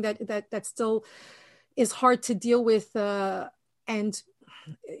something that still is hard to deal with, and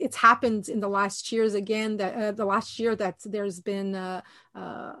it's happened in the last years again, that the last year that there's been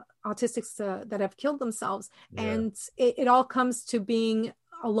autistics that have killed themselves. And it all comes to being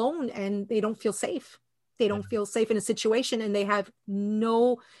alone, and they don't feel safe. They don't feel safe in a situation, and they have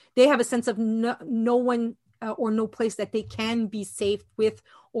a sense of no one or no place that they can be safe with,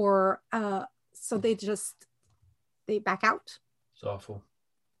 or so they back out. It's awful.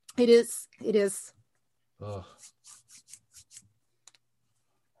 It is. Ugh.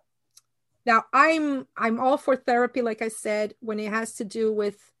 Now, I'm all for therapy, like I said, when it has to do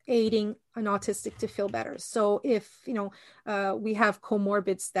with aiding an autistic to feel better. So if, we have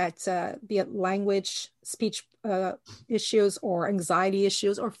comorbids that, be it language, speech issues, or anxiety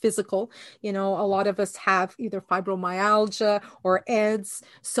issues, or physical, a lot of us have either fibromyalgia or EDS.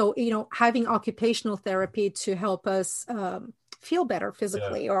 So, having occupational therapy to help us feel better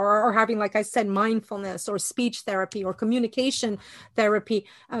physically, or having, like I said, mindfulness or speech therapy or communication therapy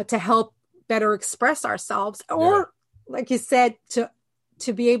to help better express ourselves, or like you said, to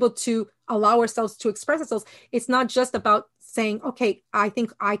be able to allow ourselves to express ourselves. It's not just about saying, okay, I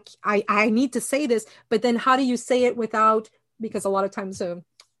think I need to say this, but then how do you say it without, because a lot of times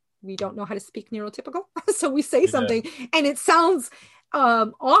we don't know how to speak neurotypical. So we say something and it sounds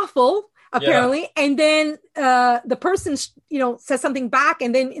awful, apparently. And then the person, says something back.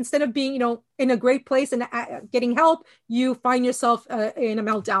 And then instead of being, in a great place and getting help, you find yourself in a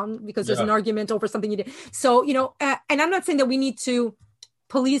meltdown because there's an argument over something you did. So, and I'm not saying that we need to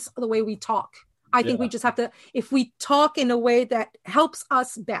police the way we talk. I think we just have to, if we talk in a way that helps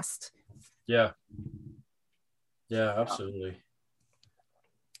us best. Yeah. Yeah, absolutely.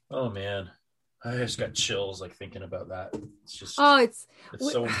 Oh man. I just got chills like thinking about that. It's just, it's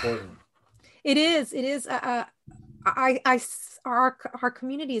so important. It is. Our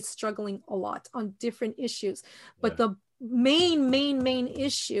community is struggling a lot on different issues, but the main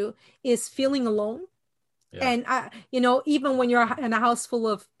issue is feeling alone. And, even when you're in a house full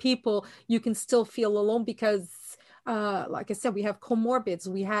of people, you can still feel alone because, like I said, we have comorbids.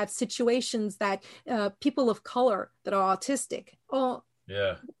 We have situations that people of color that are autistic.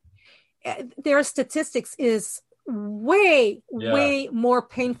 Their statistics is way more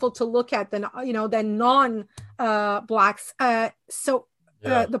painful to look at than non blacks.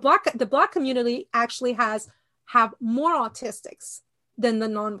 The black community actually have more autistics than the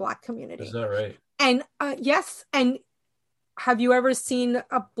non-black community. Is that right? And yes. And have you ever seen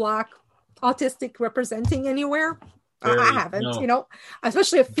a black autistic representing anywhere? I haven't,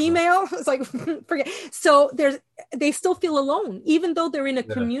 especially a female. It's like, forget. So they still feel alone, even though they're in a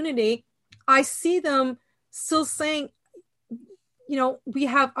community. I see them still saying, we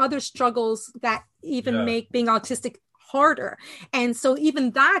have other struggles that even make being autistic harder. And so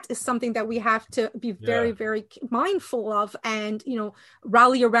even that is something that we have to be very, very mindful of, and,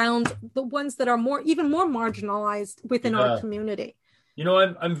 rally around the ones that are even more marginalized within our community.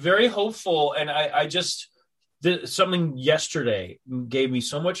 I'm very hopeful. And I just did something yesterday gave me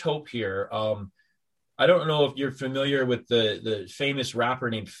so much hope here. I don't know if you're familiar with the famous rapper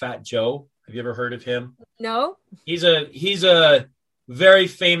named Fat Joe. Have you ever heard of him? No. He's a very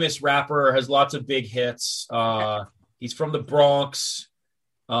famous rapper, has lots of big hits. He's from the Bronx.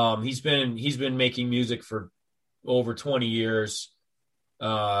 He's been making music for over 20 years.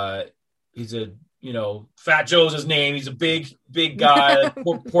 He's Fat Joe's his name. He's a big guy,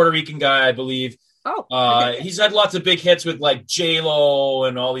 Puerto Rican guy, I believe. He's had lots of big hits with like J-Lo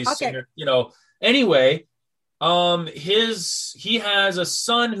and all these singers, Anyway, he has a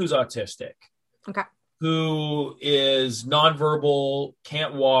son who's autistic. Who is nonverbal,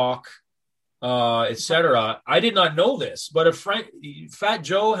 can't walk, etc. I did not know this, but a friend, Fat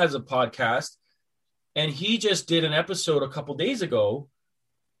Joe, has a podcast, and he just did an episode a couple days ago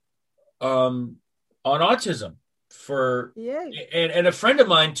on autism and a friend of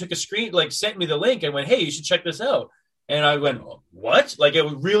mine took a screen, sent me the link and went, "Hey, you should check this out." And I went, "What?"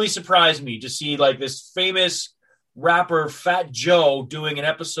 It really surprised me to see this famous rapper Fat Joe doing an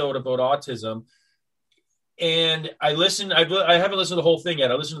episode about autism. And I listened. I haven't listened to the whole thing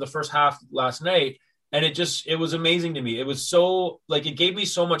yet. I listened to the first half last night, and it was amazing to me. It was so it gave me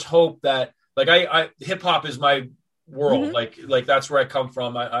so much hope that I hip hop is my world. Mm-hmm. That's where I come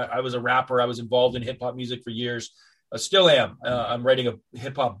from. I was a rapper. I was involved in hip hop music for years. I still am. I'm writing a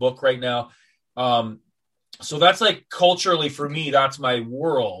hip hop book right now. So that's culturally for me, that's my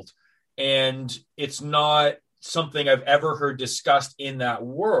world, and it's not something I've ever heard discussed in that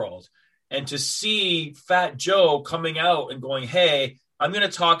world. And to see Fat Joe coming out and going, "Hey, I'm going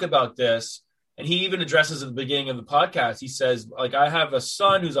to talk about this. And he even addresses at the beginning of the podcast, he says, like, I have a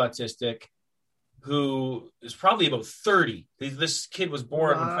son who's autistic who is probably about 30. This kid was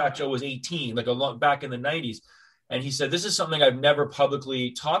born when Fat Joe was 18, like a long back in the 90s. And he said, this is something I've never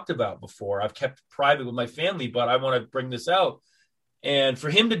publicly talked about before. I've kept private with my family, but I want to bring this out. And for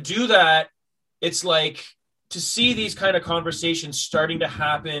him to do that, it's like to see these kind of conversations starting to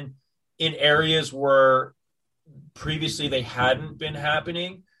happen in areas where previously they hadn't been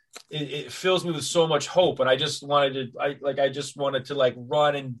happening. It fills me with so much hope. And I just wanted to like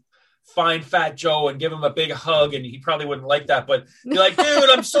run and find Fat Joe and give him a big hug. And he probably wouldn't like that, but be like, dude,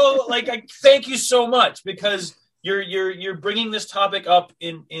 I'm so like, I thank you so much, because you're bringing this topic up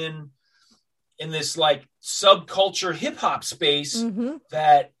in this like subculture hip hop space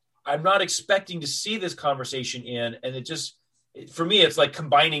that I'm not expecting to see this conversation in. And for me, it's like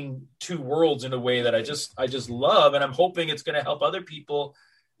combining two worlds in a way that I just love. And I'm hoping it's going to help other people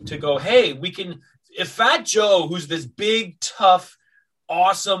to go, hey, if Fat Joe, who's this big, tough,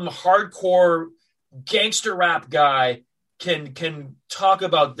 awesome, hardcore gangster rap guy can talk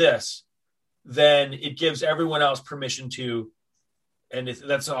about this, then it gives everyone else permission to, and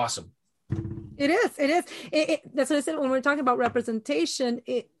that's awesome. It is. That's what I said when we're talking about representation.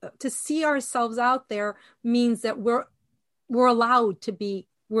 To see ourselves out there means that we're allowed to be.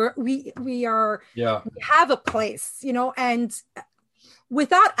 We have a place, you know. And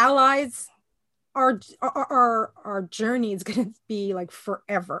without allies, our journey is going to be like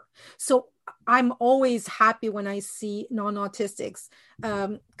forever. So I'm always happy when I see non-autistics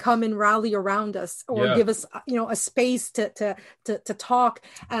come and rally around us, or give us, you know, a space to talk.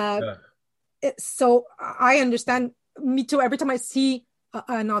 So I understand. Me too. Every time I see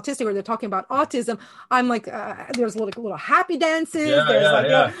an autistic or they're talking about autism, I'm like, there's little happy dances.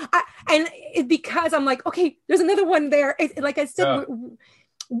 And it's because I'm like, okay, there's another one there. Like I said,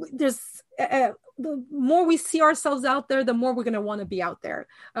 there's the more we see ourselves out there, the more we're going to want to be out there.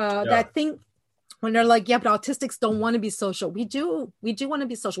 That thing when they're like, yeah, but autistics don't want to be social. We do want to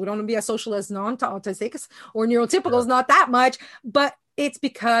be social. We don't want to be as social as non-autistics or neurotypicals, not that much, but it's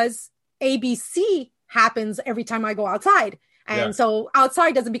because ABC happens every time I go outside. And so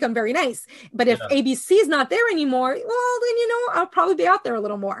outside doesn't become very nice. But if ABC is not there anymore, well, then, you know, I'll probably be out there a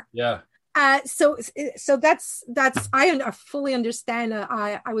little more. Yeah. So that's I fully understand.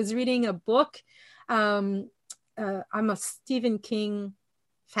 I was reading a book. I'm a Stephen King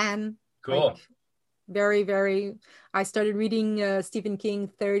fan. Cool. Like, very, very. I started reading Stephen King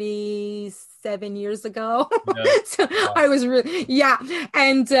 37 years ago. So I was really,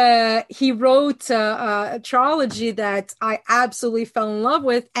 and he wrote a trilogy that I absolutely fell in love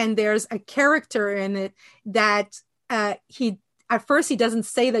with. And there's a character in it that at first he doesn't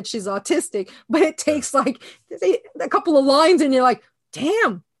say that she's autistic, but it takes like a couple of lines and you're like,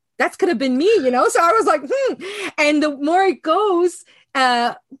 damn, that's could have been me, you know? So I was like, And the more it goes,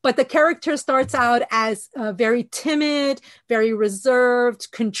 but the character starts out as very timid, very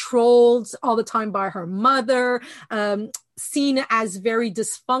reserved, controlled all the time by her mother, seen as very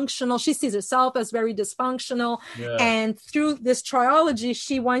dysfunctional. She sees herself as very dysfunctional. And through this trilogy,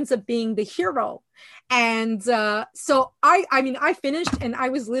 she winds up being the hero. And so I mean, I finished and I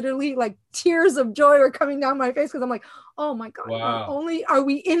was literally like tears of joy were coming down my face because I'm like, oh my God, not only are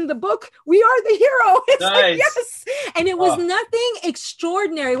we in the book, we are the hero. It's like, yes. And it was nothing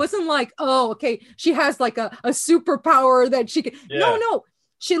extraordinary. It wasn't like, oh, okay, she has like a superpower that she can. No.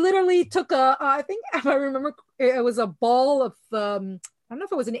 She literally took I think if I remember, it was a ball of, I don't know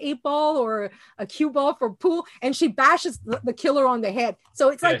if it was an 8-ball or a cue ball for pool, and she bashes the killer on the head. So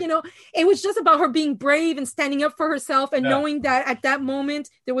it's like, you know, it was just about her being brave and standing up for herself and knowing that at that moment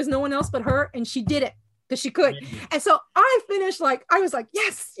there was no one else but her, and she did it because she could. And so I finished like, I was like,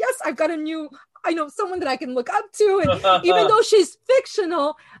 yes, I've got someone that I can look up to. And even though she's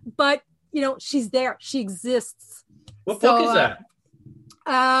fictional, but you know, she's there, she exists. What book is that?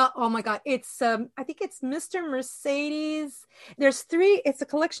 Oh my God. It's, I think it's Mr. Mercedes. There's 3, it's a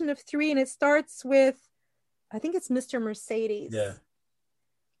collection of 3 and it starts with, I think it's Mr. Mercedes. Yeah.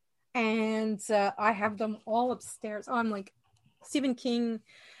 And I have them all upstairs. Oh, I'm like, Stephen King.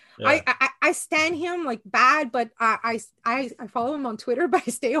 Yeah. I stan him like bad, but I follow him on Twitter, but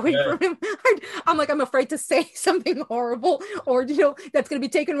I stay away from him. I'm like, I'm afraid to say something horrible or, you know, that's going to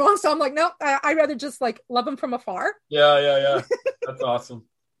be taken wrong. So I'm like, no, I'd rather just like love him from afar. Yeah. That's awesome.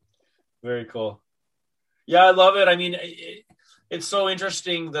 Very cool. Yeah, I love it. I mean, it's so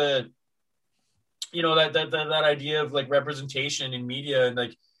interesting that idea of like representation in media, and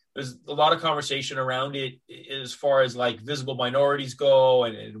like there's a lot of conversation around it as far as like visible minorities go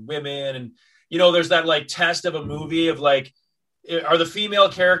and women. And, you know, there's that like test of a movie of like, are the female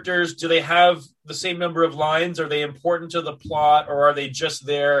characters, do they have the same number of lines? Are they important to the plot, or are they just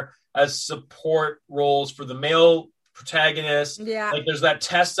there as support roles for the male protagonist? Yeah. Like there's that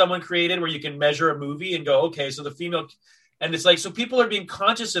test someone created where you can measure a movie and go, okay, so the female, and it's like, so people are being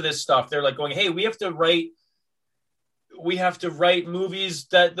conscious of this stuff. They're like going, hey, we have to write movies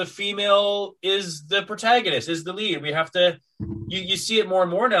that the female is the protagonist, is the lead. We have to, you see it more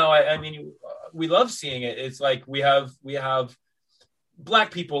and more now. I mean, we love seeing it. It's like we have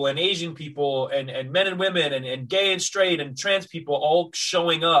Black people and Asian people and men and women and gay and straight and trans people all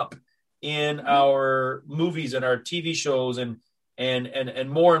showing up in our movies and our TV shows and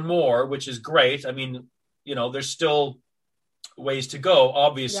more, which is great. I mean, you know, there's still ways to go,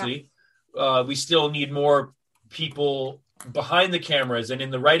 obviously. Yeah. We still need more people behind the cameras and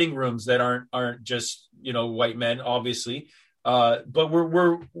in the writing rooms that aren't just, you know, white men, obviously. But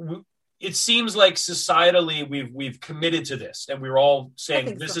we're it seems like societally we've committed to this, and we're all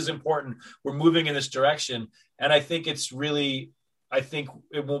saying this is important. We're moving in this direction, and I think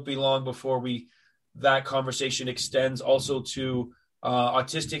it won't be long before that conversation extends also to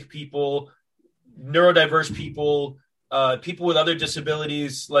autistic people, neurodiverse people, people with other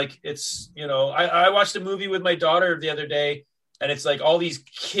disabilities. Like it's, you know, I watched a movie with my daughter the other day, and it's like all these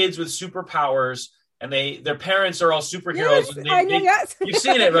kids with superpowers. And their parents are all superheroes. Yes, I know, yes. You've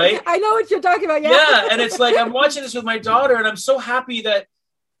seen it, right? I know what you're talking about. Yeah. Yeah. And it's like, I'm watching this with my daughter, and I'm so happy that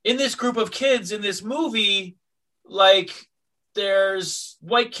in this group of kids in this movie, like there's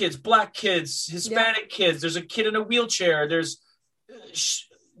white kids, Black kids, Hispanic kids. There's a kid in a wheelchair. There's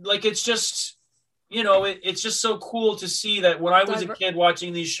like, it's just, you know, it's just so cool to see that when I was a kid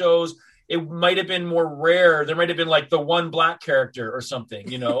watching these shows, it might've been more rare. There might've been like the one Black character or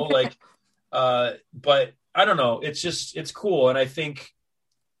something, you know, like, but I don't know. It's cool. And I think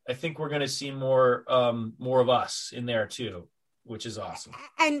we're going to see more of us in there too, which is awesome.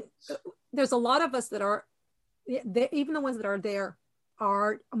 And there's a lot of us that are, even the ones that are there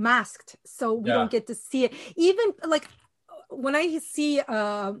are masked. So we don't get to see it. Even like when I see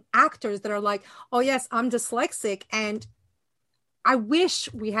actors that are like, oh yes, I'm dyslexic. And I wish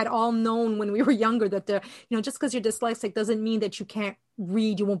we had all known when we were younger that just because you're dyslexic doesn't mean that you can't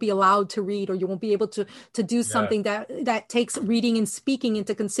read, you won't be allowed to read, or you won't be able to do something that takes reading and speaking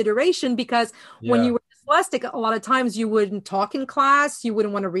into consideration. Because when you were dyslexic, a lot of times you wouldn't talk in class, you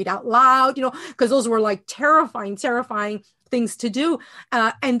wouldn't want to read out loud, you know, because those were like terrifying things to do.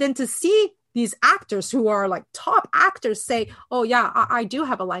 And then to see these actors who are like top actors say, oh yeah, I do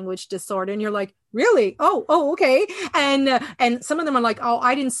have a language disorder. And you're like, really? Oh, okay. And some of them are like, oh,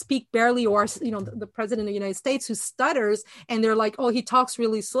 I didn't speak barely, or, you know, the president of the United States who stutters, and they're like, oh, he talks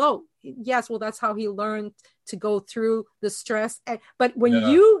really slow. Yes, well, that's how he learned to go through the stress. But when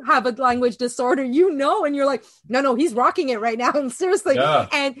you have a language disorder, you know, and you're like, no, he's rocking it right now. And seriously. Yeah.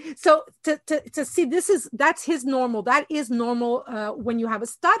 And so to see that's his normal. That is normal when you have a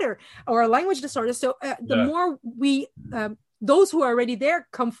stutter or a language disorder. So the more we, those who are already there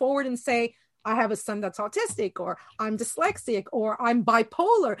come forward and say, I have a son that's autistic, or I'm dyslexic, or I'm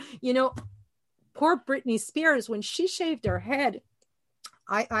bipolar. You know, poor Britney Spears, when she shaved her head,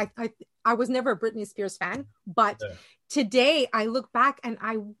 I was never a Britney Spears fan, but today I look back and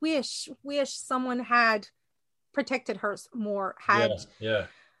I wish someone had protected her more,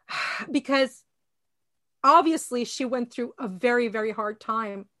 because obviously she went through a very, very hard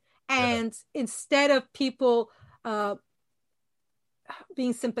time. And instead of people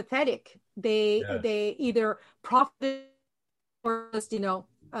being sympathetic, they either profited or just,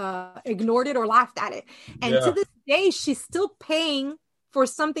 ignored it or laughed at it. And to this day, she's still paying for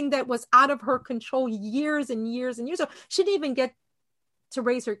something that was out of her control years and years and years ago. She didn't even get to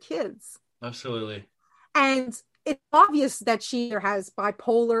raise her kids. Absolutely. And it's obvious that she either has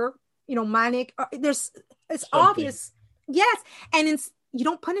bipolar, manic. It's something obvious. Yes. And you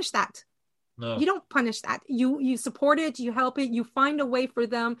don't punish that. No. You don't punish that. You support it, you help it, you find a way for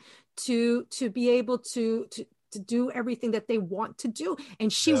them to be able to do everything that they want to do.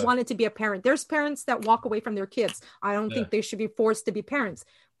 And she wanted to be a parent. There's parents that walk away from their kids. I don't think they should be forced to be parents,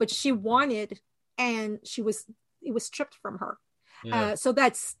 but she wanted, and it was stripped from her. Yeah. So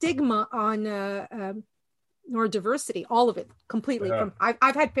that stigma on neurodiversity, all of it completely. Yeah.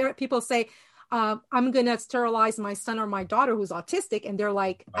 I've had people say, I'm going to sterilize my son or my daughter who's autistic. And they're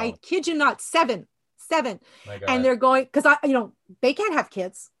like, I kid you not, 7. And they're going, because they can't have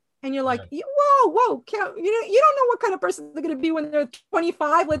kids. And you're like, whoa, you don't know what kind of person they're going to be when they're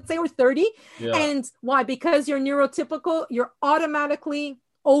 25, let's say, or 30. Yeah. And why? Because you're neurotypical, you're automatically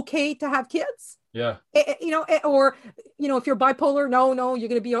okay to have kids. Yeah. Or if you're bipolar, no, you're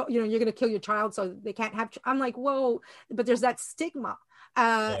going to be, you're going to kill your child. So they can't have, I'm like, whoa, but there's that stigma.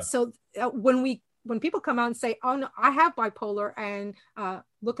 So when people come out and say, oh no, I have bipolar and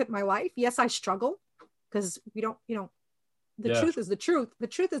look at my life. Yes, I struggle because we don't, the truth is the truth. The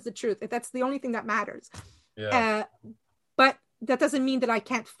truth is the truth. That's the only thing that matters. Yeah. But that doesn't mean that I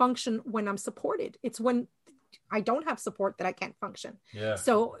can't function when I'm supported. It's when I don't have support that I can't function. Yeah.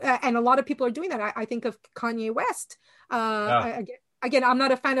 So, and a lot of people are doing that. I think of Kanye West. Again, I'm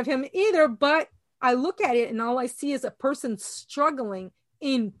not a fan of him either, but I look at it and all I see is a person struggling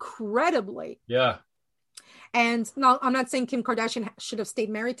incredibly. Yeah. And now I'm not saying Kim Kardashian should have stayed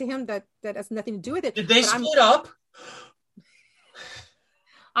married to him. That has nothing to do with it. Did they split up?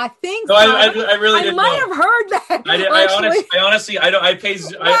 I think no, so. I really didn't. I might have heard that. I honestly,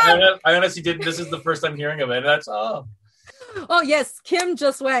 I honestly didn't. This is the first I'm hearing of it. That's all. Oh yes, Kim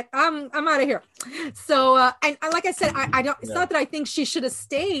just went. I'm out of here. So and like I said, I don't. It's not that I think she should have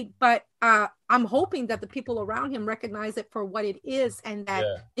stayed, but I'm hoping that the people around him recognize it for what it is, and that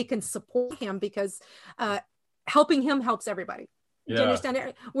they can support him because helping him helps everybody. Do you understand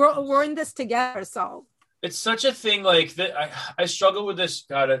it? We're in this together, so. It's such a thing like that. I struggle with this.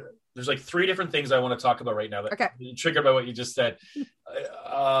 God, there's like 3 different things I want to talk about right now that triggered by what you just said.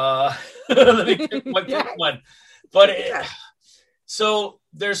 Let me pick one. But so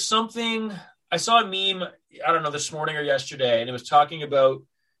there's something, I saw a meme, I don't know, this morning or yesterday, and it was talking about,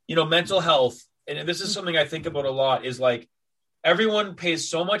 mental health. And this is something I think about a lot is like everyone pays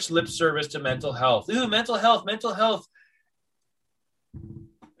so much lip service to mental health. Ooh, mental health.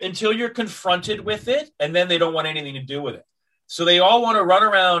 Until you're confronted with it, and then they don't want anything to do with it. So they all want to run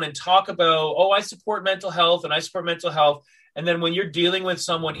around and talk about, oh, I support mental health and I support mental health. And then when you're dealing with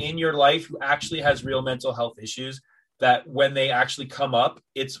someone in your life who actually has real mental health issues, that when they actually come up,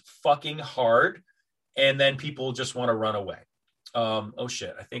 it's fucking hard. And then people just want to run away. Oh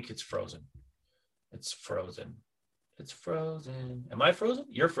shit, I think it's frozen. It's frozen. Am I frozen?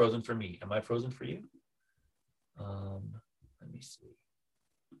 You're frozen for me. Am I frozen for you? Let me see.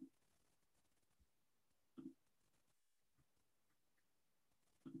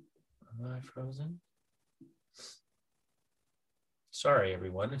 Am I frozen? Sorry,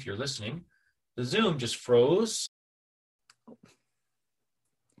 everyone, if you're listening. The Zoom just froze.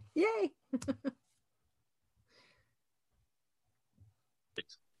 Yay.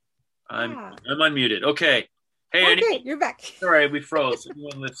 I'm unmuted. Okay. Hey, okay, you're back. Sorry, we froze.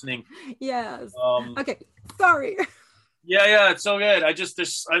 Anyone listening? Yes. Okay. Sorry. Yeah, it's so good.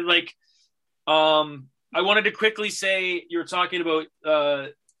 I wanted to quickly say you were talking about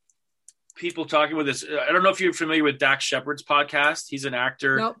people talking with this. I don't know if you're familiar with Dax Shepard's podcast. He's an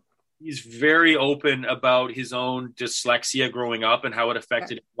actor. Nope. He's very open about his own dyslexia growing up and how it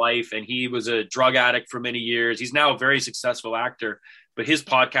affected his life. And he was a drug addict for many years. He's now a very successful actor, but his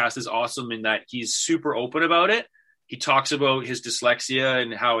podcast is awesome in that he's super open about it. He talks about his dyslexia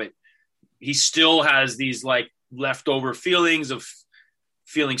and how he still has these like leftover feelings of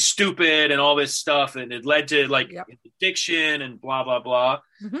feeling stupid and all this stuff, and it led to like addiction and blah blah blah.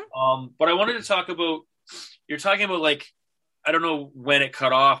 But I wanted to talk about, you're talking about like, I don't know when it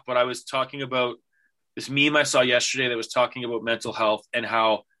cut off, but I was talking about this meme I saw yesterday that was talking about mental health and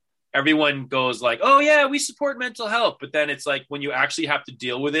how everyone goes like, oh yeah, we support mental health, but then it's like when you actually have to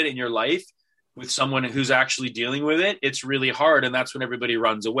deal with it in your life with someone who's actually dealing with it, it's really hard, and that's when everybody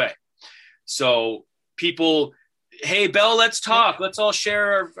runs away. So people, hey, Belle, let's talk. Let's all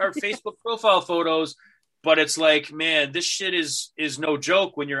share our Facebook profile photos. But it's like, man, this shit is no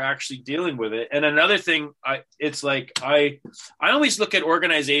joke when you're actually dealing with it. And another thing, I always look at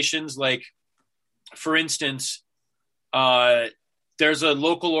organizations like, for instance, there's a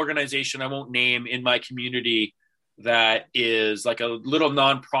local organization I won't name in my community that is like a little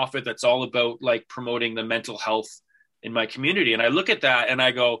nonprofit that's all about like promoting the mental health in my community. And I look at that and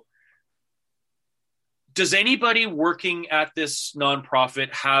I go, does anybody working at this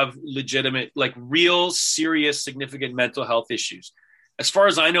nonprofit have legitimate, like real, serious, significant mental health issues? As far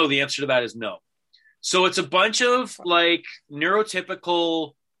as I know, the answer to that is no. So it's a bunch of like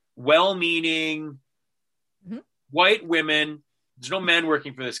neurotypical, well-meaning white women. There's no men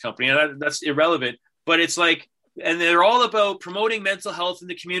working for this company, and that's irrelevant. But it's like, and they're all about promoting mental health in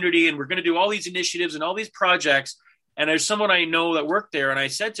the community, and we're going to do all these initiatives and all these projects. And there's someone I know that worked there, and I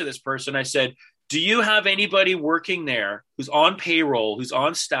said to this person, I said, do you have anybody working there who's on payroll, who's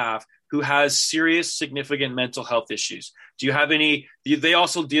on staff, who has serious, significant mental health issues? Do you have any? They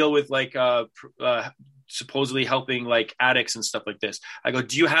also deal with like supposedly helping like addicts and stuff like this. I go,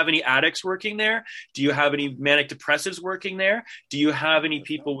 do you have any addicts working there? Do you have any manic depressives working there? Do you have any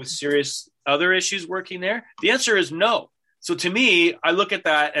people with serious other issues working there? The answer is no. So to me, I look at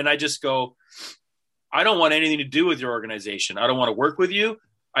that and I just go, I don't want anything to do with your organization. I don't want to work with you.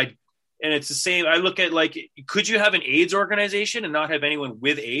 And it's the same. I look at like, could you have an AIDS organization and not have anyone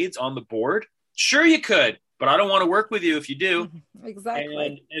with AIDS on the board? Sure, you could, but I don't want to work with you if you do. Exactly.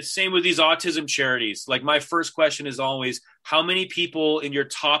 And it's same with these autism charities. Like my first question is always, how many people in your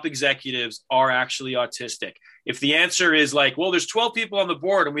top executives are actually autistic? If the answer is like, well, there's 12 people on the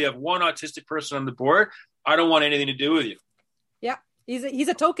board and we have one autistic person on the board, I don't want anything to do with you. Yeah, he's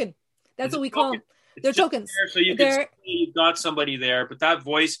a token. That's what we call them. They're tokens. So you can say you've got somebody there, but that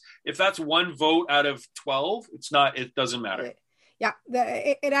voice, if that's one vote out of 12, it doesn't matter. Yeah,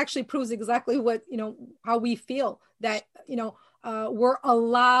 it actually proves exactly what, how we feel that, we're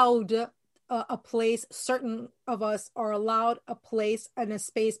allowed a place. Certain of us are allowed a place and a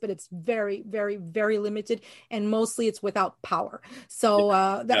space, but it's very, very, very limited. And mostly it's without power. So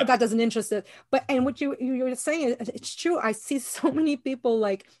that doesn't interest us. And what you were saying, it's true. I see so many people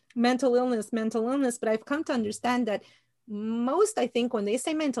like mental illness, but I've come to understand that I think when they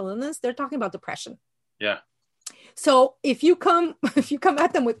say mental illness, they're talking about depression. Yeah. So if you come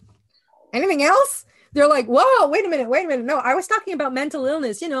at them with anything else, they're like, whoa, wait a minute. No, I was talking about mental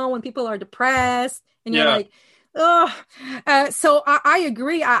illness, when people are depressed and you're like, oh, so I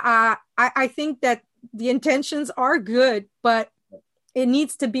agree. I think that the intentions are good, but it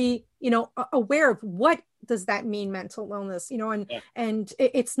needs to be, aware of what does that mean, mental illness, and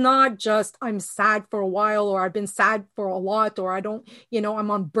it's not just I'm sad for a while, or I've been sad for a lot, or I don't, I'm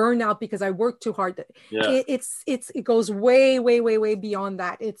on burnout because I work too hard. It goes way, way, way, way beyond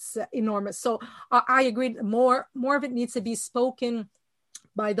that. It's enormous. So I agree. More of it needs to be spoken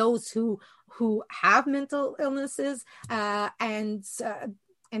by those who have mental illnesses, and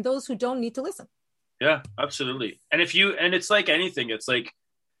those who don't need to listen. Yeah, absolutely. And it's like anything, it's like,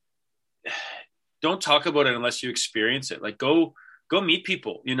 don't talk about it unless you experience it. Like go meet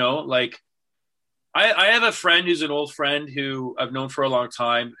people, like I have a friend who's an old friend who I've known for a long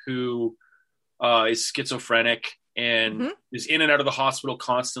time, who is schizophrenic and is in and out of the hospital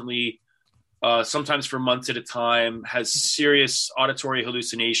constantly, sometimes for months at a time, has serious auditory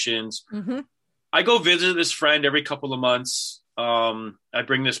hallucinations. I go visit this friend every couple of months. I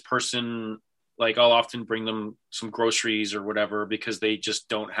bring this person, like I'll often bring them some groceries or whatever, because they just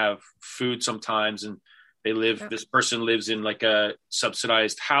don't have food sometimes. And this person lives in like a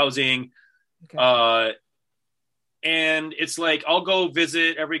subsidized housing. Okay. And it's like, I'll go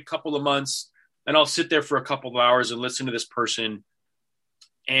visit every couple of months and I'll sit there for a couple of hours and listen to this person.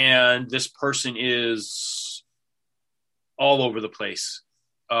 And this person is all over the place.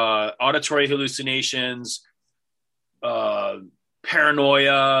 Auditory hallucinations,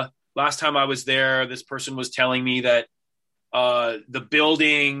 paranoia. Last time I was there, this person was telling me that the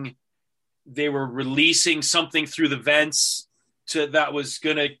building, they were releasing something through the vents that was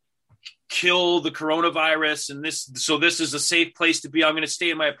going to kill the coronavirus. And this is a safe place to be. I'm going to stay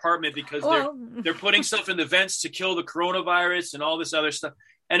in my apartment because they're putting stuff in the vents to kill the coronavirus and all this other stuff.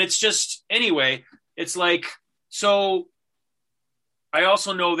 And it's just, anyway, it's like, so I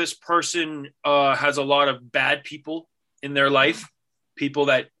also know this person has a lot of bad people in their life, people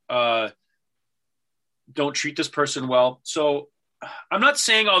that don't treat this person well. So I'm not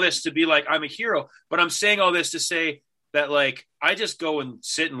saying all this to be like, I'm a hero, but I'm saying all this to say that, like, I just go and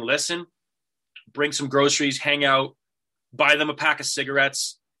sit and listen, bring some groceries, hang out, buy them a pack of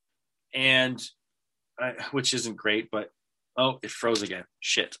cigarettes, and which isn't great, but it froze again.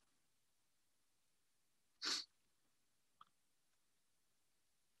 Shit.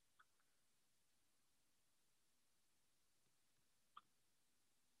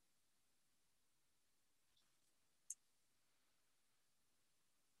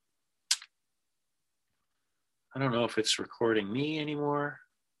 I don't know if it's recording me anymore.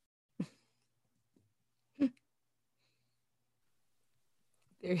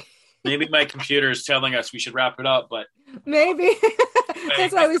 Maybe my computer is telling us we should wrap it up, but maybe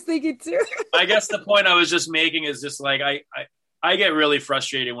that's what I was thinking too. I guess the point I was just making is just like, I get really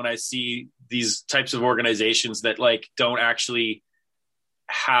frustrated when I see these types of organizations that like don't actually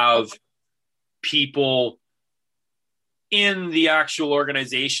have people in the actual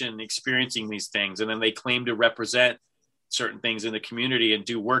organization experiencing these things, and then they claim to represent certain things in the community and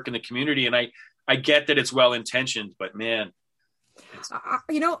do work in the community. And I get that it's well intentioned, but man, I'm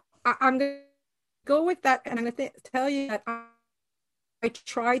going to go with that, and I'm going to tell you that I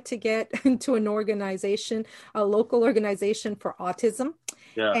tried to get into an organization, a local organization for autism,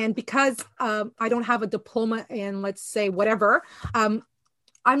 and because I don't have a diploma in, let's say, whatever, I'm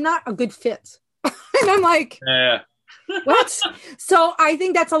not a good fit. And I'm like, What? So I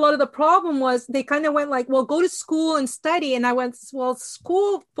think that's a lot of the problem was they kind of went like, well, go to school and study. And I went, well,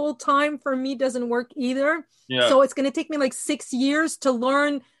 school full time for me doesn't work either. Yeah. So it's going to take me like 6 years to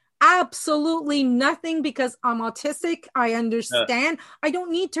learn absolutely nothing because I'm autistic. I understand. I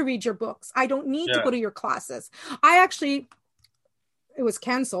don't need to read your books. I don't need to go to your classes. It was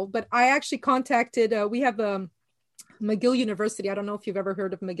canceled, but I actually contacted, we have McGill University. I don't know if you've ever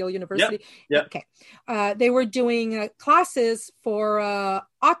heard of McGill University. Yeah. Okay. They were doing classes for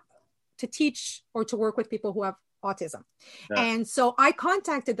to teach or to work with people who have autism. Yeah. And so I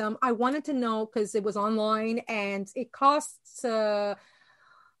contacted them. I wanted to know because it was online and it costs, I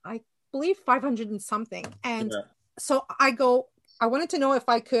believe 500 and something. And so I wanted to know if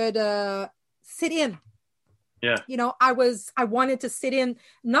I could sit in. Yeah. You know, I wanted to sit in,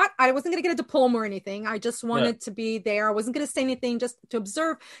 I wasn't going to get a diploma or anything. I just wanted to be there. I wasn't going to say anything, just to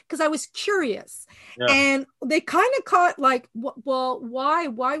observe because I was curious. Yeah. And they kind of caught like, well,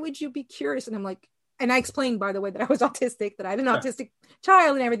 why would you be curious? And I'm like, and I explained, by the way, that I was autistic, that I had an autistic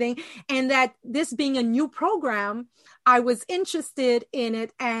child and everything. And that this being a new program, I was interested in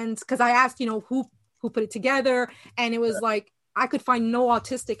it. And because I asked, you know, who put it together. And it was like, I could find no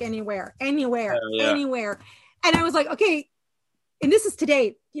autistic anywhere. And I was like, okay, and this is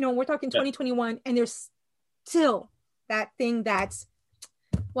today, you know, we're talking 2021 and there's still that thing that's,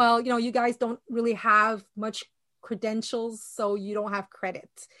 well, you know, you guys don't really have much credentials, so you don't have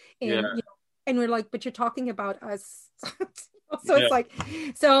credit. And, you know, and we're like, but you're talking about us. So it's like,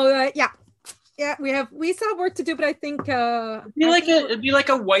 so we still have work to do, but I think it'd be like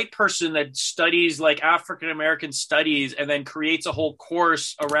a white person that studies like African American studies and then creates a whole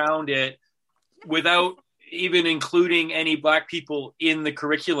course around it without even including any Black people in the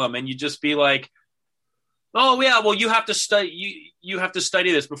curriculum, and you just be like, oh yeah, well you have to study you have to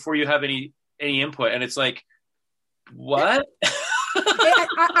study this before you have any input. And it's like, what?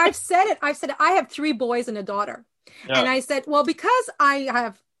 I've said it. I have 3 boys and a daughter. And I said, well, because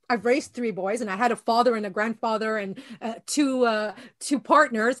I've raised 3 boys and I had a father and a grandfather and two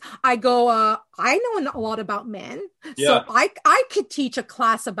partners. I go, I know a lot about men. So I could teach a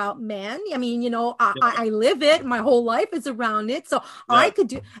class about men. I mean, you know, I live it. My whole life is around it. So I could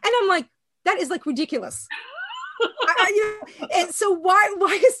do, and I'm like, that is like ridiculous. And so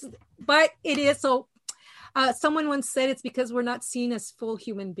why is, but it is. So someone once said it's because we're not seen as full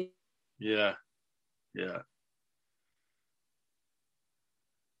human beings. Yeah. Yeah.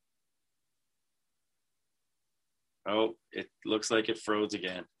 Oh, it looks like it froze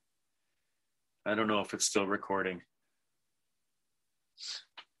again. I don't know if it's still recording.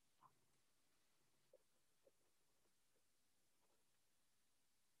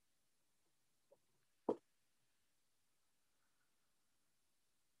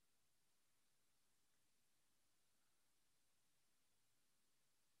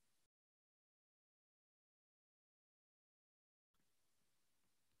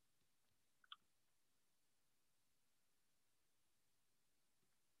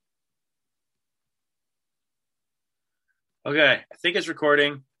 Okay, I think it's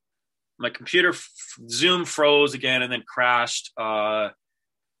recording. My computer Zoom froze again and then crashed.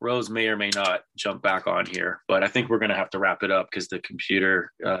 Rose may or may not jump back on here, but I think we're going to have to wrap it up because the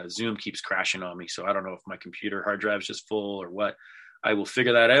computer Zoom keeps crashing on me. So I don't know if my computer hard drive is just full or what. I will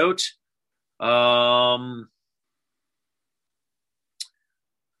figure that out.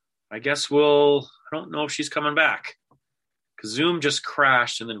 I guess I don't know if she's coming back because Zoom just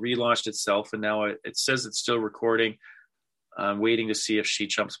crashed and then relaunched itself. And now it says it's still recording. I'm waiting to see if she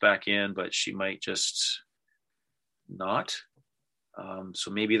jumps back in, but she might just not.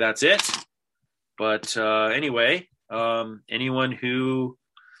 So maybe that's it. But anyway, anyone who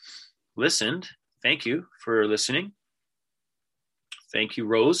listened, thank you for listening. Thank you,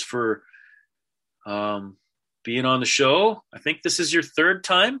 Rose, for being on the show. I think this is your 3rd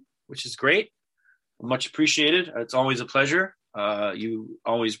time, which is great. Much appreciated. It's always a pleasure. You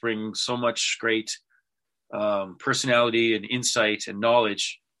always bring so much great personality and insight and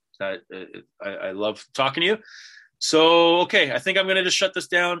knowledge that I love talking to you. So, okay, I think I'm going to just shut this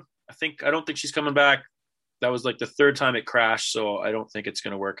down. I don't think she's coming back. That was like the 3rd time it crashed, so I don't think it's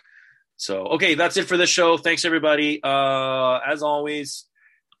going to work. So, okay, that's it for this show. Thanks, everybody. As always,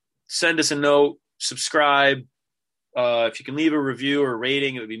 send us a note, subscribe. If you can leave a review or a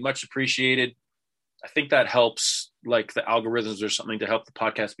rating, it would be much appreciated. I think that helps, like the algorithms or something, to help the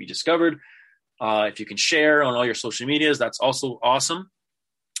podcast be discovered. If you can share on all your social medias, that's also awesome.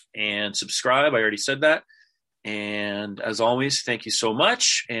 And subscribe. I already said that. And as always, thank you so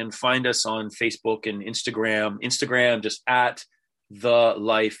much. And find us on Facebook and Instagram. Instagram, just at The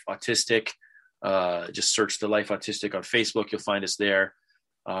Life Autistic. Just search The Life Autistic on Facebook. You'll find us there.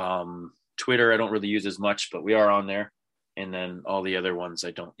 Twitter, I don't really use as much, but we are on there. And then all the other ones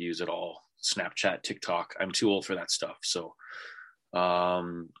I don't use at all. Snapchat, TikTok. I'm too old for that stuff. So,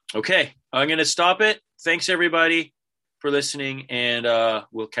 okay, I'm going to stop it. Thanks everybody for listening, and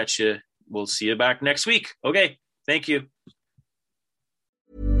we'll catch you. We'll see you back next week. Okay. Thank you.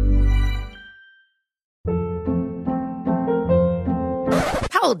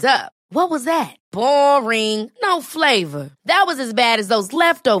 Hold up. What was that? Boring. No flavor. That was as bad as those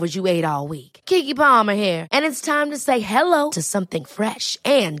leftovers you ate all week. Keke Palmer here, and it's time to say hello to something fresh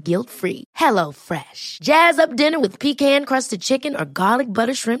and guilt-free. Hello Fresh. Jazz up dinner with pecan-crusted chicken or garlic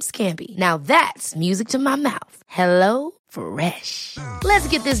butter shrimp scampi. Now that's music to my mouth. Hello Fresh. Let's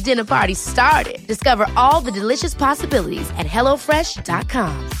get this dinner party started. Discover all the delicious possibilities at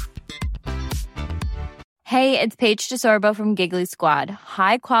hellofresh.com. Hey, it's Paige DeSorbo from Giggly Squad.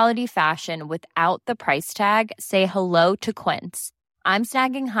 High quality fashion without the price tag. Say hello to Quince. I'm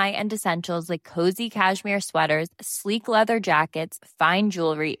snagging high-end essentials like cozy cashmere sweaters, sleek leather jackets, fine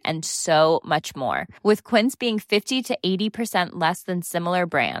jewelry, and so much more. With Quince being 50 to 80% less than similar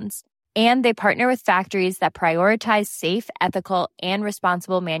brands. And they partner with factories that prioritize safe, ethical, and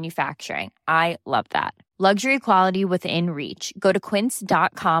responsible manufacturing. I love that. Luxury quality within reach. Go to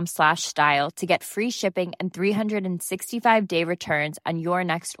quince.com/style to get free shipping and 365-day returns on your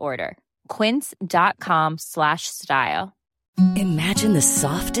next order. Quince.com/style. Imagine the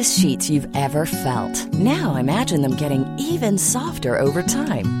softest sheets you've ever felt. Now imagine them getting even softer over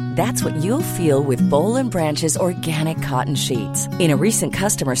time. That's what you'll feel with Boll & Branch's organic cotton sheets. In a recent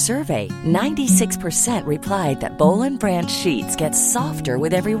customer survey, 96% replied that Boll & Branch sheets get softer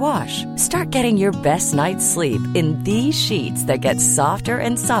with every wash. Start getting your best night's sleep in these sheets that get softer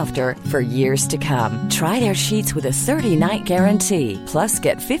and softer for years to come. Try their sheets with a 30-night guarantee. Plus,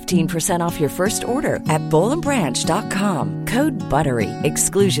 get 15% off your first order at bollandbranch.com. Code BUTTERY.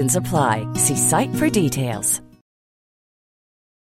 Exclusions apply. See site for details.